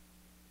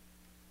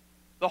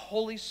 the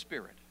Holy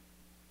Spirit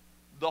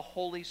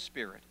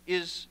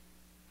is,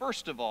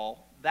 first of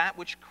all, that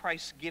which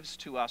Christ gives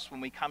to us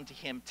when we come to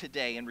him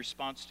today in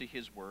response to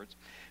his words.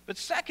 But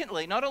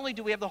secondly, not only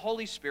do we have the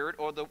Holy Spirit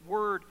or the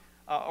Word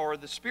or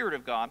the Spirit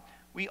of God,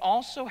 we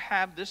also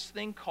have this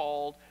thing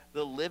called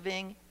the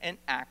living and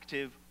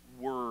active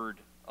Word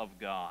of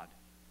God.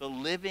 The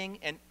living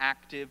and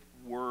active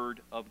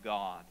Word of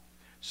God.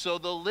 So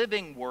the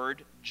living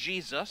Word,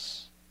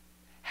 Jesus,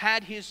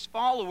 had his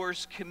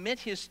followers commit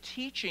his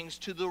teachings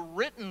to the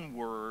written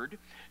Word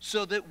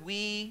so that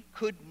we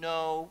could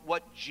know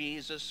what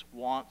Jesus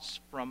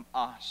wants from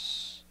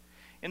us.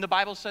 And the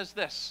Bible says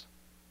this,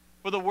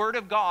 "For the Word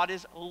of God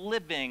is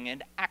living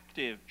and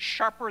active,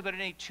 sharper than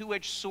any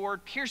two-edged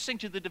sword, piercing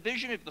to the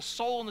division of the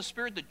soul and the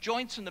spirit, the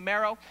joints and the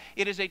marrow.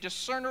 It is a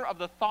discerner of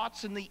the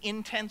thoughts and the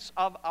intents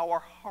of our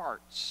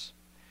hearts."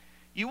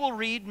 You will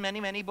read many,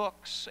 many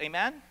books.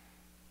 Amen?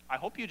 I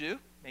hope you do.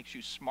 Makes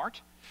you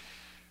smart.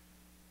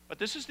 But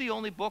this is the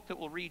only book that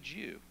will read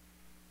you.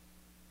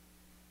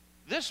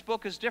 This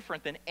book is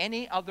different than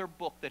any other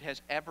book that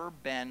has ever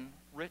been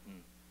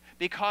written,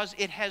 because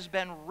it has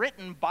been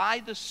written by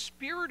the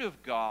Spirit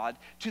of God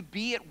to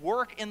be at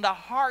work in the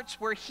hearts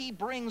where he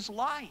brings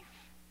life.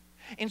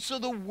 And so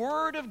the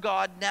Word of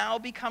God now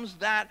becomes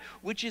that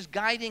which is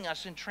guiding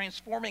us and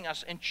transforming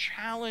us and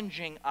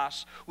challenging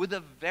us with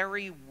the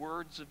very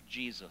words of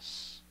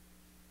Jesus.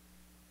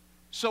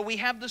 So we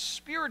have the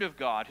Spirit of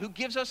God who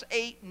gives us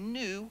a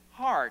new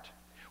heart.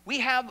 We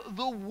have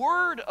the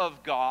Word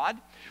of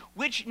God,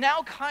 which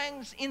now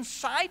comes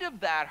inside of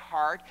that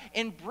heart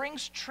and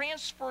brings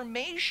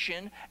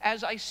transformation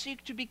as I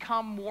seek to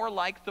become more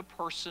like the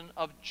person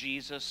of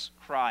Jesus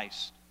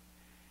Christ.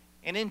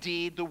 And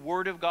indeed, the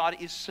Word of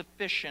God is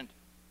sufficient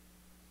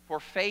for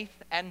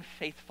faith and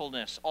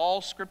faithfulness. All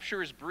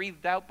Scripture is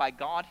breathed out by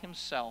God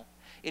himself.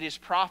 It is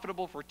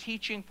profitable for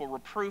teaching, for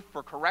reproof,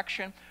 for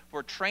correction,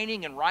 for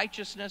training in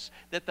righteousness,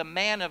 that the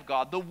man of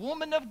God, the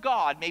woman of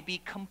God, may be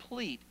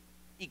complete,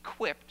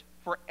 equipped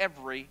for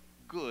every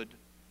good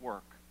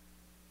work.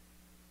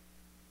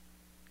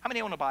 How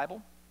many own a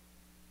Bible?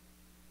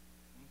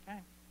 Okay,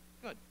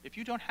 good. If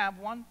you don't have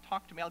one,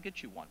 talk to me. I'll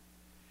get you one.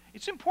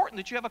 It's important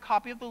that you have a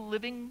copy of the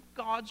living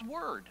God's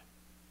Word.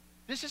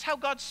 This is how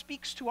God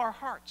speaks to our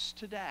hearts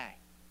today.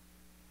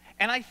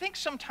 And I think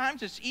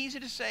sometimes it's easy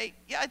to say,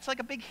 yeah, it's like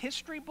a big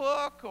history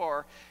book,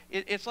 or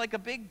it's like a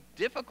big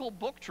difficult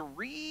book to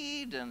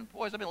read. And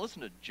boys, I've been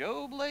listening to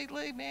Job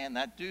lately. Man,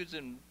 that dude's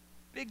in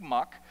big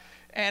muck.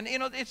 And you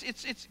know,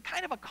 it's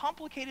kind of a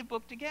complicated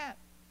book to get.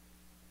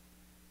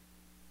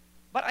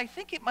 But I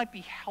think it might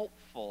be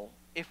helpful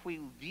if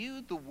we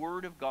viewed the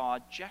Word of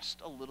God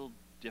just a little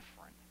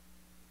different.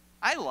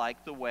 I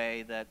like the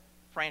way that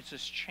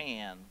Francis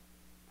Chan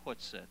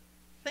puts it.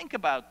 Think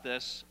about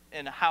this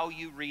and how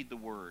you read the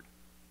Word.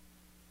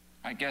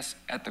 I guess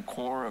at the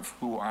core of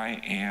who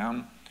I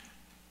am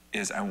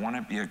is I want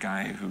to be a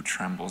guy who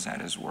trembles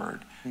at his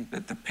word.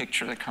 That the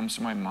picture that comes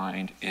to my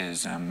mind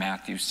is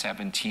Matthew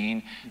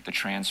 17, the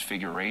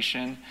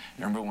transfiguration.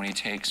 Remember when he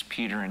takes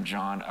Peter and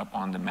John up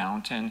on the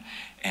mountain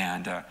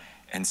and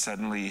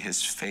suddenly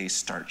his face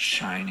starts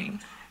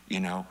shining, you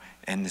know,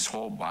 and his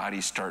whole body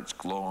starts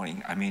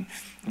glowing. I mean,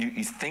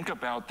 you think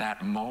about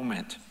that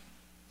moment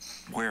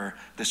where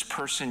this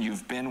person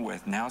you've been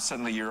with, now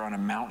suddenly you're on a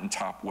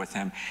mountaintop with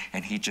him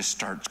and he just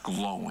starts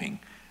glowing.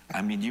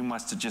 I mean,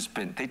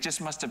 they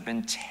just must have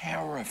been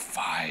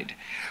terrified.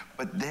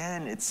 But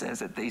then it says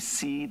that they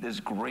see this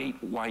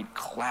great white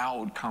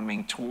cloud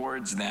coming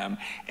towards them,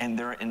 and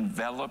they're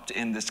enveloped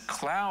in this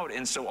cloud.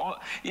 And so,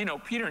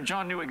 Peter and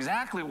John knew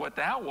exactly what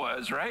that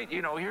was, right?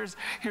 You know, here's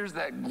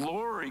that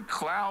glory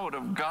cloud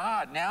of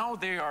God. Now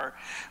they are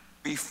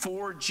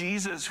before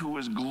Jesus, who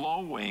is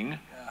glowing.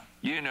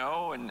 You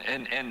know, and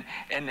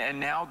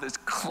now this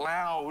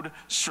cloud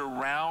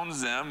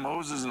surrounds them,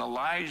 Moses and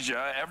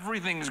Elijah,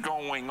 everything's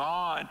going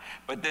on,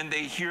 but then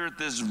they hear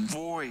this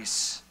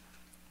voice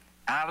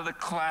out of the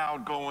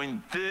cloud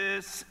going,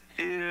 "This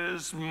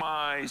is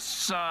my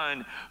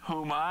son,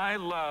 whom I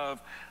love,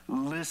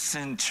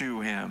 listen to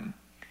him."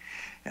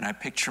 And I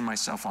picture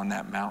myself on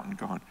that mountain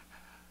going,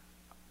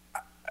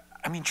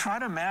 I mean, try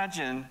to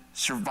imagine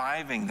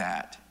surviving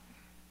that,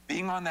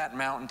 being on that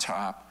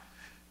mountaintop,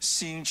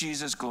 seeing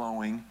Jesus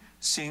glowing,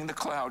 seeing the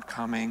cloud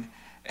coming,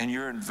 and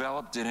you're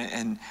enveloped in it,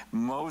 and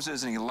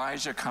Moses and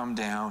Elijah come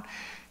down,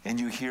 and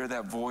you hear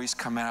that voice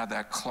come out of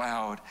that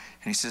cloud,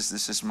 and he says,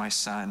 "This is my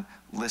son,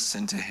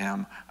 listen to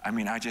him." I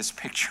mean, I just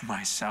picture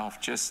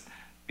myself just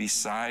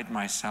beside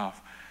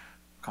myself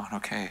going,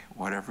 okay,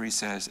 whatever he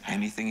says,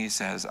 anything he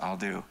says, I'll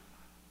do.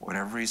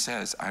 Whatever he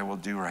says, I will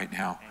do right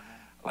now.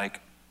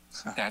 Like,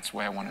 that's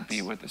why I want to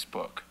be with this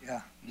book.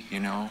 Yeah. You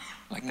know,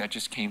 like that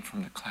just came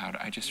from the cloud.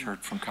 I just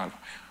heard from God.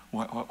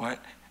 What?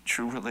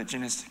 True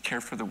religion is to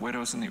care for the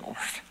widows and the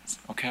orphans.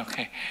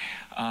 Okay.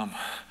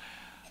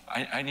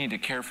 I need to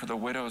care for the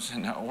widows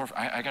and the orphans.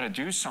 I got to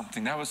do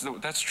something.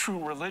 That's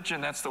true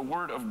religion. That's the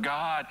word of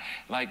God.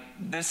 Like,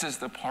 this is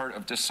the part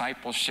of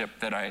discipleship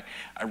that I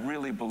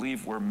really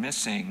believe we're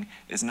missing,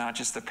 is not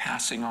just the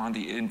passing on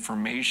the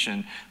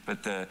information,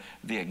 but the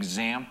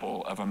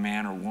example of a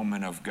man or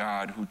woman of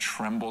God who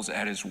trembles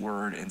at his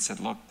word and said,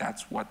 look,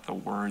 that's what the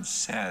word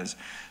says.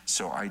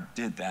 So I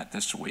did that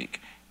this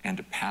week, and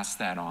to pass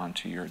that on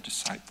to your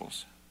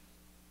disciples.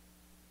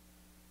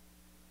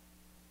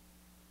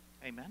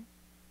 Amen.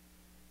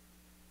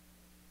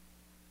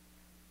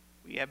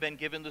 We have been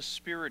given the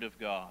Spirit of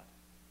God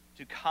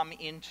to come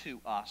into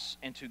us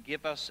and to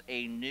give us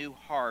a new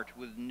heart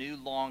with new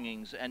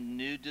longings and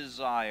new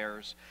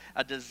desires,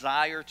 a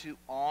desire to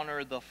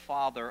honor the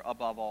Father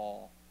above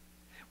all.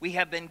 We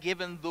have been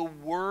given the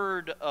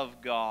Word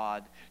of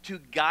God to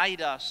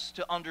guide us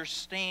to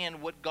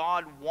understand what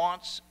God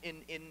wants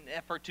in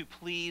effort to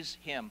please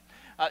Him.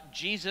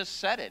 Jesus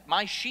said it,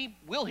 my sheep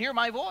will hear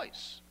my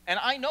voice, and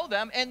I know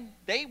them, and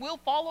they will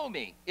follow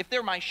me. If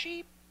they're my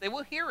sheep, they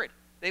will hear it.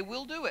 They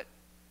will do it.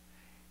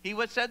 He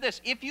would said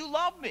this, if you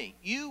love me,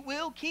 you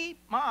will keep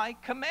my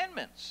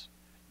commandments.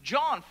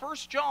 John, 1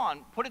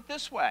 John, put it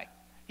this way.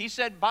 He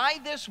said, by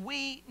this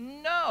we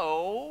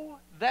know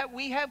that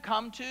we have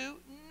come to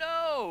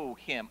know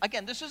him.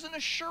 Again, this is an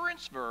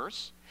assurance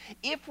verse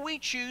if we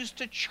choose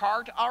to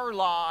chart our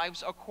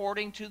lives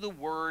according to the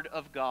Word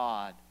of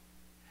God.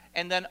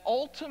 And then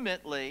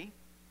ultimately,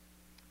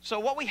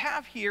 so what we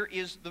have here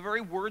is the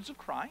very words of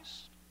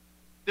Christ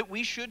that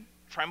we should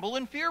tremble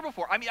in fear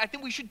before. I mean, I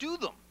think we should do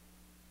them.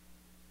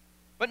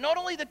 But not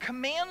only the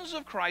commands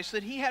of Christ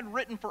that he had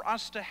written for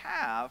us to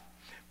have,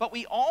 but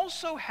we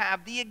also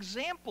have the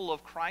example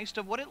of Christ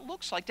of what it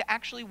looks like to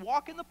actually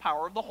walk in the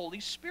power of the Holy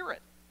Spirit.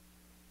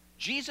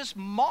 Jesus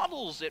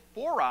models it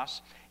for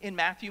us in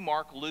Matthew,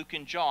 Mark, Luke,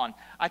 and John.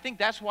 I think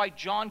that's why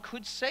John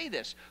could say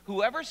this.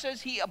 Whoever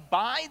says he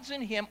abides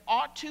in him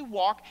ought to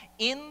walk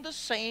in the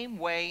same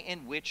way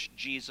in which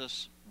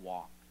Jesus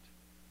walked.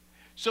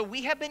 So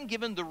we have been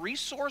given the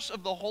resource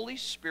of the Holy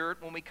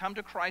Spirit when we come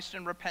to Christ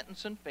in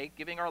repentance and faith,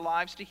 giving our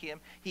lives to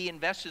him. He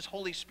invests his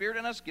Holy Spirit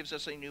in us, gives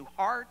us a new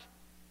heart,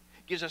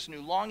 gives us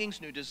new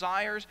longings, new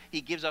desires. He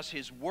gives us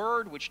his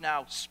word, which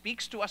now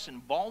speaks to us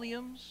in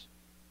volumes.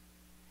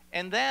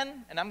 And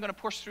then, and I'm going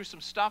to push through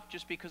some stuff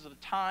just because of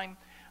the time.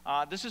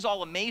 This is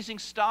all amazing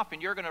stuff,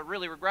 and you're going to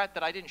really regret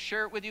that I didn't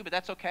share it with you, but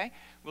that's okay.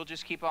 We'll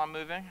just keep on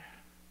moving.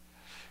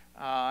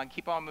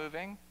 Keep on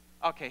moving.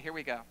 Okay, here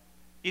we go.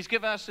 He's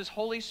given us his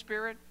Holy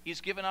Spirit. He's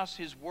given us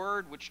his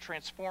word, which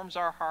transforms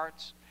our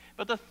hearts.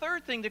 But the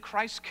third thing that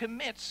Christ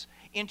commits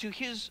into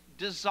his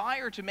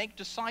desire to make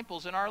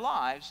disciples in our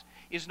lives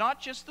is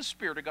not just the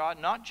Spirit of God,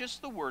 not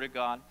just the Word of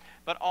God,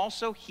 but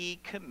also he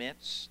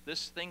commits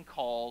this thing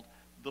called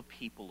the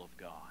people of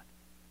God.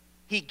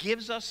 He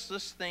gives us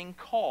this thing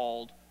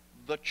called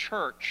the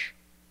church.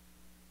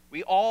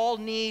 We all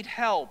need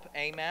help,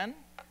 amen?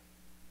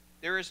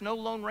 There is no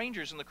lone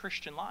rangers in the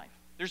Christian life.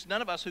 There's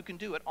none of us who can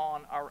do it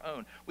on our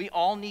own. We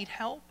all need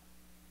help.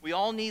 We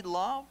all need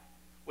love.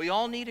 We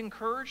all need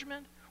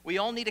encouragement. We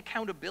all need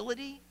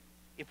accountability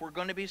if we're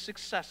going to be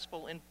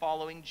successful in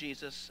following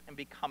Jesus and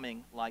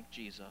becoming like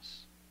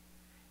Jesus.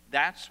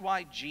 That's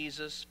why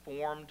Jesus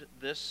formed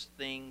this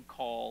thing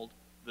called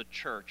the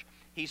church.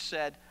 He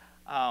said,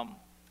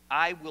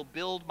 I will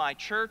build my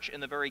church,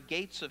 and the very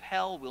gates of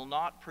hell will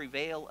not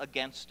prevail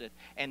against it.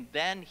 And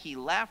then he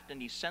left,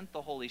 and he sent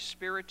the Holy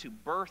Spirit to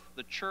birth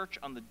the church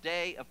on the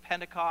day of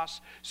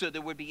Pentecost, so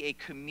there would be a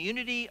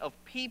community of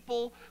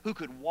people who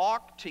could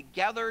walk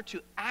together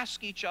to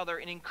ask each other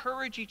and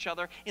encourage each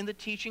other in the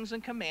teachings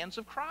and commands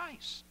of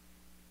Christ.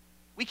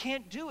 We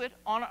can't do it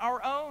on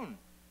our own.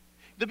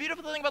 The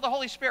beautiful thing about the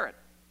Holy Spirit,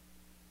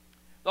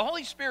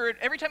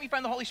 every time you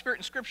find the Holy Spirit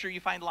in Scripture,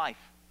 you find life.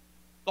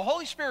 The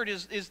Holy Spirit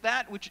is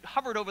that which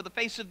hovered over the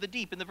face of the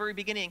deep in the very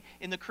beginning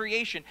in the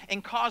creation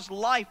and caused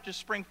life to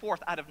spring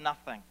forth out of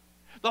nothing.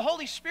 The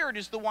Holy Spirit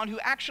is the one who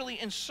actually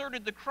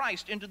inserted the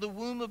Christ into the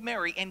womb of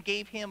Mary and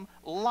gave him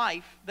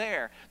life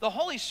there. The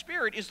Holy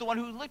Spirit is the one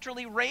who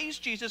literally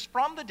raised Jesus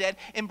from the dead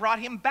and brought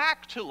him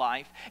back to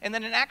life. And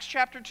then in Acts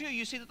chapter 2,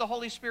 you see that the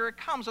Holy Spirit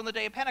comes on the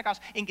day of Pentecost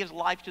and gives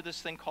life to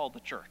this thing called the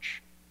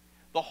church.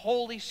 The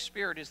Holy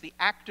Spirit is the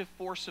active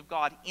force of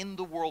God in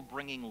the world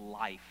bringing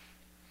life.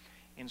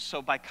 And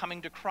so by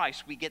coming to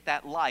Christ, we get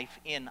that life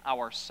in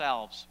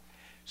ourselves.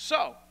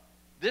 So,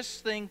 this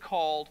thing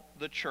called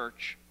the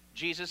church,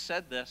 Jesus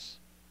said this,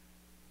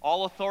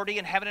 all authority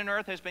in heaven and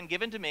earth has been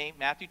given to me,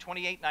 Matthew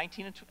 28,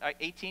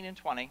 18 and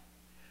 20.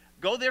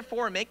 Go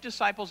therefore and make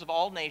disciples of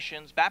all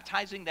nations,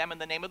 baptizing them in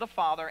the name of the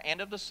Father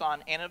and of the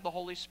Son and of the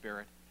Holy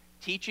Spirit,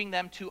 teaching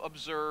them to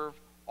observe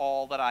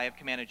all that I have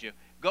commanded you.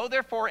 Go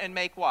therefore and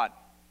make what?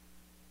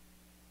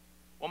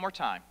 One more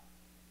time.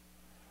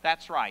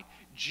 That's right.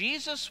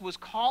 Jesus was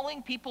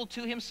calling people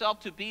to himself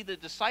to be the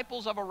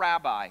disciples of a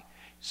rabbi.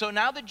 So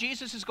now that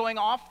Jesus is going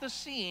off the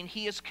scene,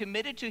 he is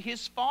committed to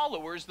his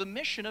followers the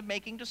mission of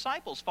making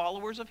disciples,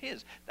 followers of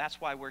his. That's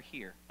why we're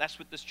here. That's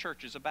what this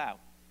church is about.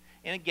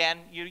 And again,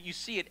 you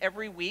see it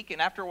every week,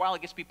 and after a while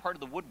it gets to be part of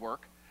the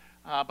woodwork.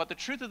 But the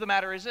truth of the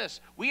matter is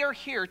this: we are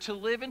here to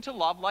live and to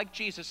love like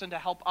Jesus and to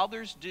help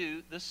others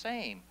do the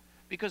same,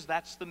 because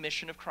that's the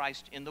mission of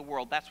Christ in the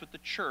world. That's what the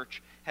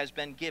church has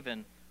been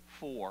given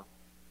for.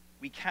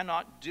 We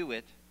cannot do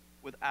it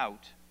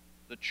without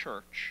the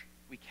church.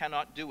 We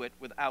cannot do it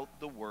without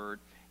the Word,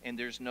 and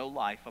there's no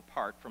life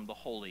apart from the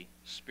Holy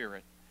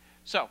Spirit.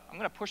 So I'm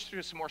going to push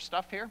through some more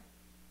stuff here,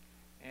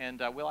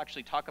 and we'll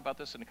actually talk about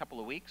this in a couple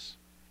of weeks.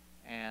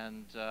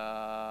 And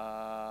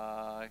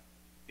there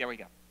we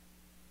go.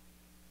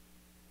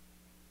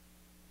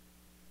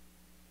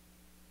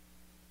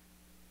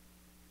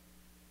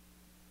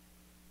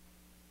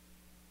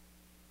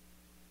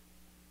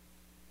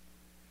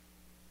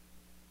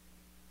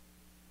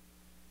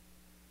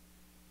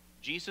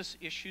 Jesus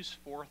issues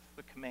forth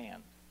the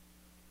command: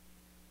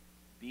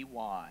 be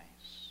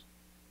wise,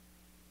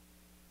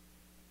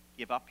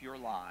 give up your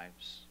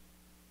lives,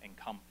 and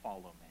come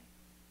follow me.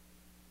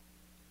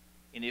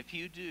 And if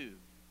you do,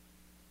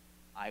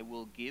 I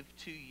will give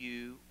to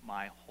you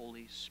my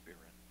Holy Spirit,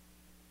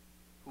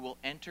 who will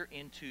enter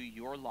into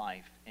your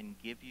life and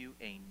give you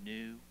a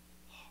new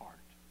heart.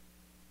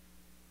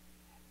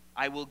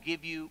 I will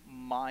give you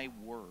my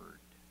word,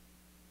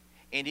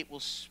 and it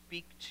will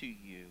speak to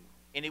you,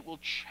 and it will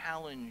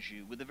challenge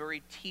you with the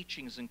very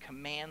teachings and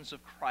commands of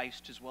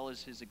Christ, as well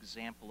as his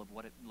example of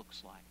what it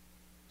looks like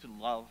to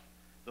love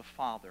the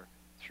Father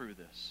through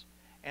this.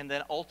 And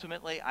then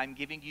ultimately, I'm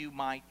giving you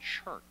my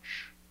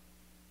church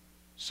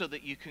so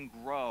that you can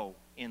grow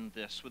in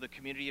this with a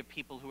community of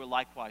people who are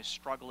likewise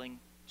struggling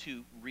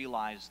to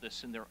realize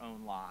this in their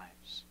own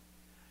lives.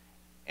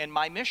 And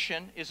my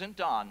mission isn't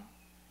done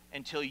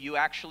until you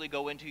actually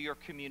go into your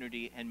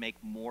community and make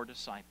more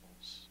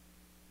disciples,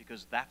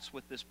 because that's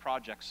what this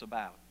project's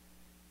about.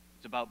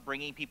 It's about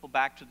bringing people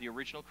back to the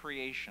original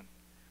creation,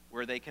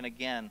 where they can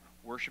again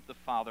worship the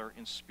Father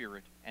in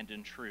spirit and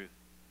in truth.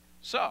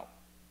 So,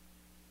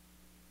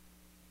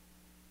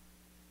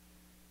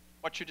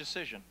 what's your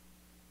decision?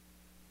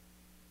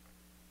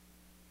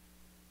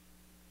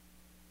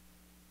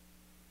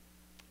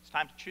 It's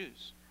time to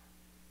choose.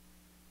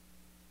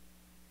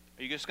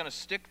 Are you just going to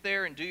stick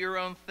there and do your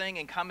own thing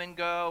and come and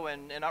go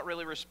and not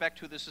really respect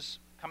who this is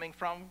coming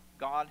from,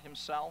 God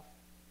himself?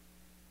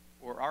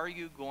 Or are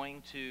you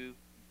going to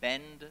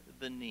bend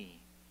the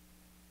knee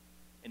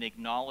and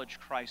acknowledge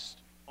Christ's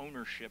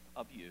ownership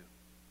of you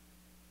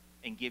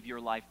and give your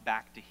life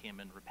back to him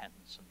in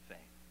repentance and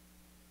faith?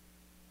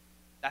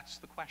 That's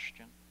the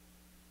question.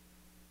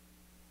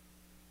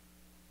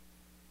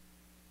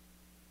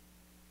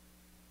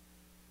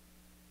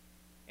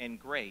 And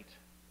great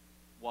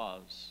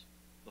was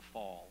the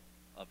fall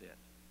of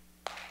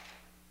it.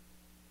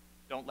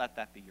 Don't let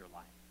that be your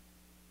life.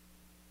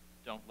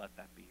 Don't let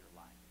that be your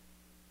life.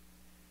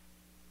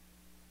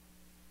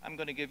 I'm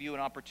going to give you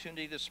an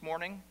opportunity this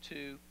morning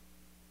to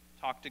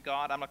talk to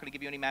God. I'm not going to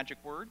give you any magic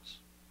words,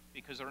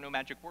 because there are no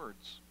magic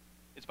words.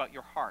 It's about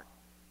your heart.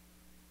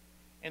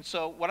 And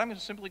so what I'm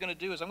simply going to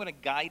do is I'm going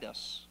to guide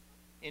us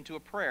into a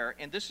prayer.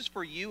 And this is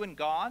for you and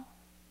God.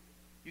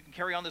 You can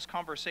carry on this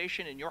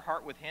conversation in your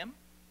heart with him.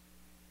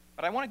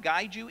 But I want to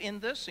guide you in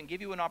this and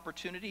give you an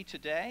opportunity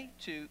today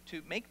to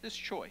make this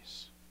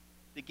choice,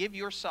 to give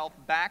yourself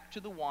back to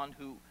the one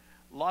who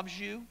loves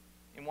you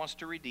and wants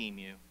to redeem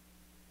you.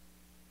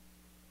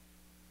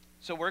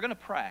 So we're going to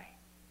pray.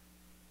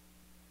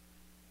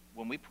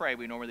 When we pray,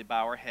 we normally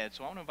bow our heads.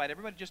 So I want to invite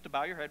everybody just to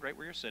bow your head right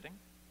where you're sitting.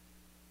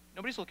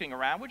 Nobody's looking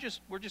around. We're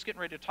just getting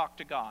ready to talk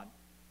to God.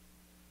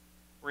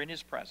 We're in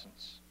his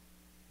presence.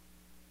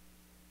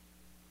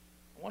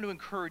 I want to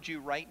encourage you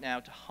right now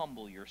to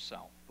humble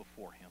yourself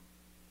before him,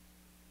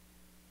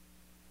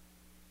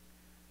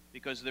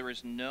 because there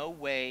is no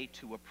way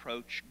to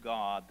approach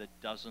God that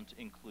doesn't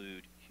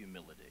include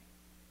humility.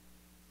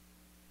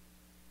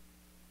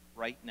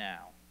 Right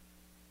now,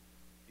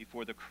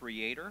 before the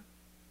Creator,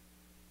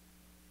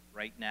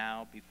 right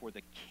now before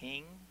the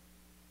King,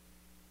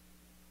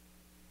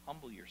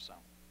 humble yourself.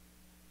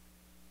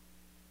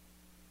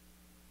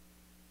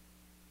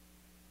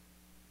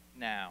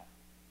 Now,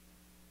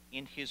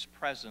 in his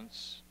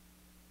presence,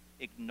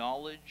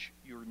 acknowledge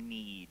your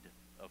need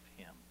of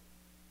him.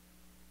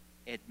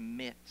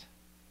 Admit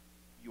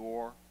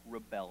your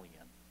rebellion.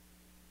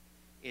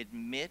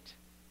 Admit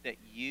that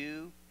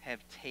you have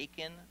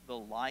taken the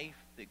life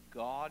that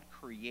God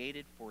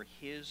created for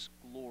his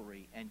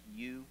glory and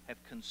you have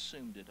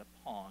consumed it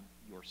upon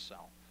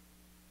yourself.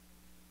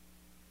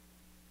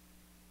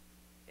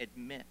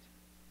 Admit.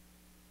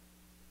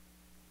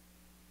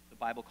 The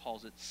Bible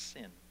calls it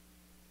sin.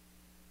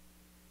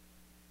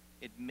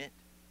 Admit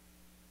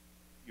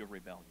your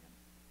rebellion.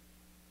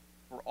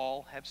 For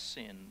all have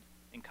sinned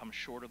and come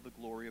short of the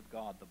glory of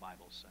God, the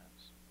Bible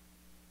says.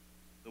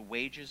 The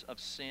wages of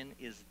sin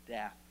is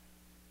death,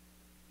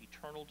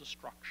 eternal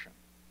destruction.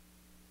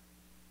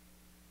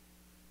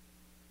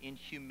 In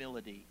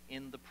humility,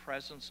 in the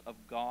presence of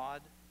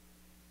God,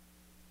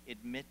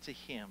 admit to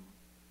him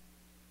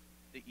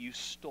that you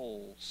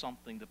stole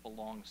something that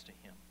belongs to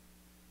him,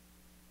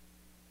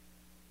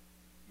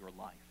 your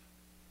life.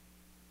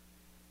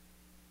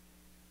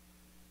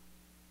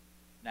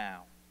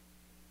 Now,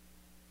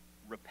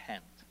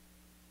 repent.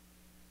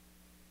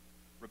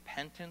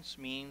 Repentance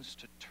means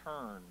to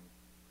turn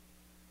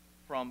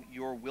from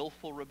your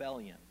willful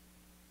rebellion,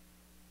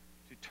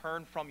 to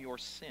turn from your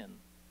sin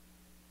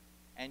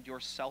and your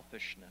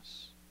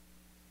selfishness,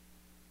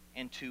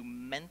 and to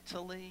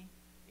mentally,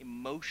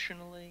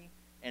 emotionally,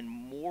 and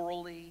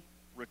morally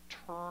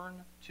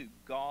return to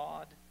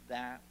God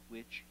that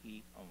which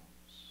He owns.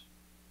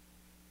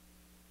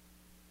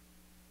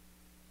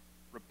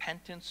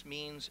 Repentance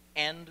means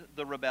end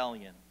the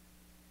rebellion.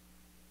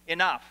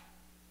 Enough.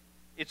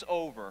 It's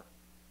over.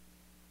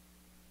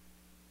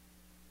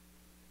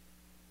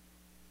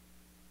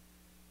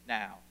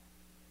 Now,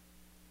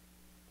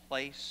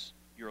 place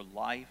your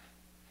life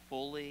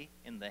fully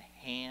in the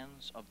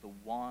hands of the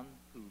one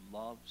who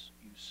loves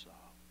you so.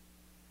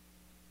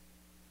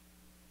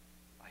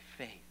 By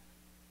faith,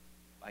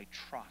 by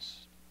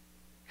trust,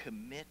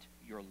 commit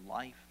your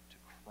life to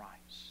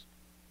Christ.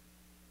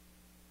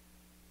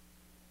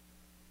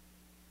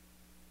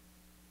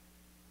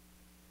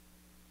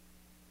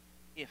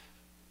 If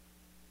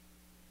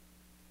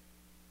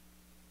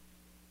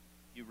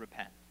you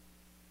repent,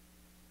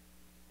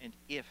 and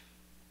if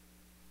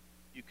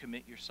you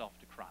commit yourself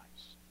to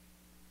Christ,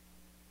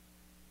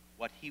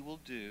 what He will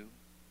do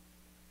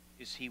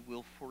is He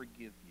will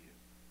forgive you.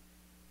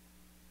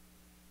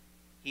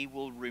 He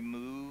will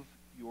remove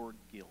your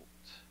guilt.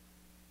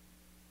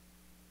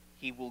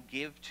 He will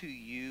give to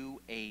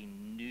you a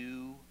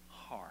new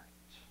heart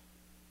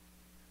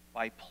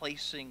by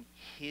placing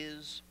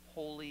His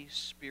Holy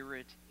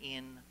Spirit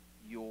in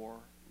your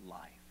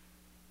life.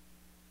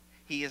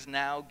 He is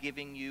now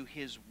giving you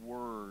His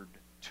Word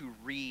to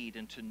read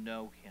and to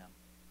know Him.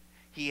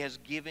 He has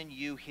given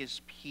you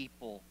His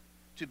people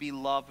to be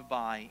loved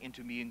by and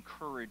to be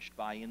encouraged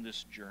by in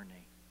this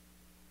journey.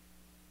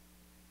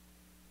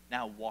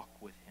 Now walk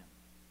with Him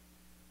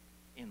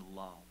in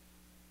love.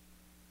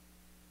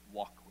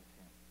 Walk with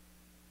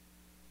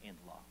Him in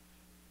love.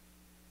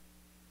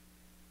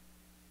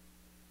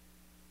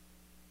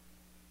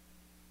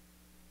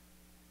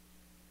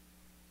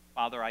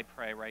 Father, I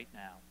pray right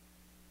now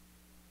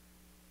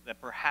that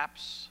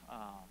perhaps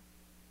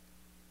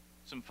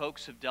some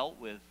folks have dealt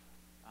with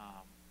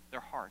their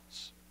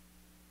hearts.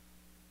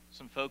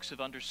 Some folks have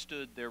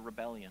understood their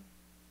rebellion.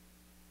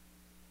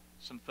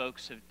 Some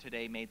folks have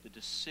today made the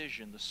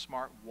decision, the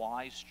smart,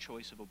 wise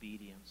choice of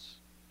obedience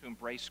to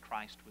embrace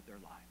Christ with their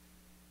life.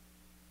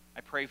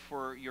 I pray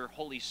for your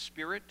Holy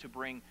Spirit to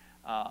bring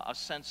a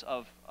sense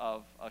of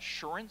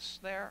assurance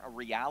there, a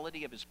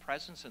reality of His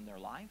presence in their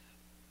life,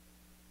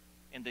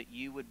 and that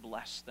you would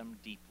bless them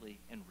deeply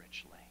and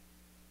richly.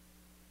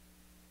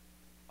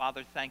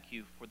 Father, thank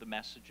you for the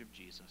message of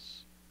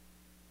Jesus.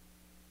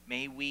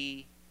 May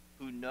we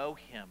who know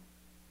Him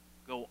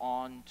go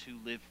on to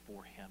live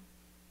for Him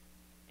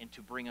and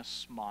to bring a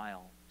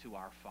smile to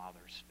our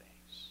Father's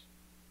face.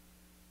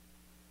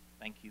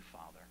 Thank you,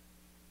 Father.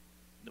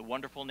 In the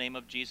wonderful name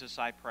of Jesus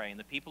I pray. And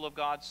the people of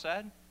God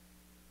said,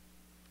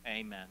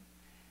 amen.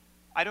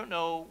 I don't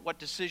know what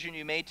decision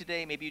you made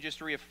today. Maybe you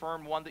just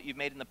reaffirmed one that you've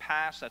made in the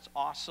past. That's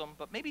awesome.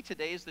 But maybe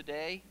today is the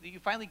day that you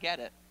finally get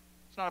it.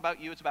 It's not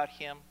about you. It's about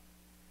Him.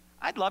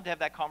 I'd love to have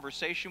that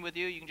conversation with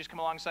you. You can just come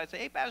alongside and say,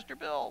 hey, Pastor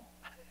Bill.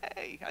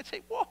 Hey. I'd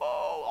say, whoa,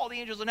 all the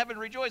angels in heaven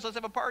rejoice. Let's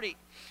have a party.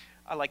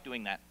 I like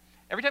doing that.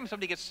 Every time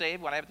somebody gets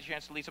saved, when I have the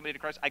chance to lead somebody to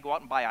Christ, I go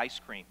out and buy ice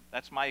cream.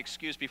 That's my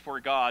excuse before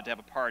God to have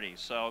a party.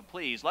 So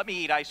please, let me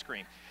eat ice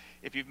cream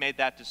if you've made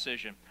that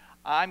decision.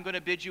 I'm going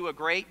to bid you a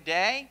great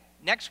day.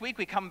 Next week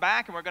we come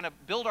back and we're going to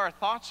build our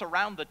thoughts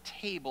around the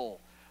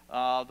table,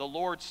 the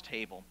Lord's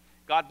table.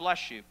 God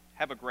bless you.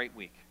 Have a great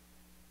week.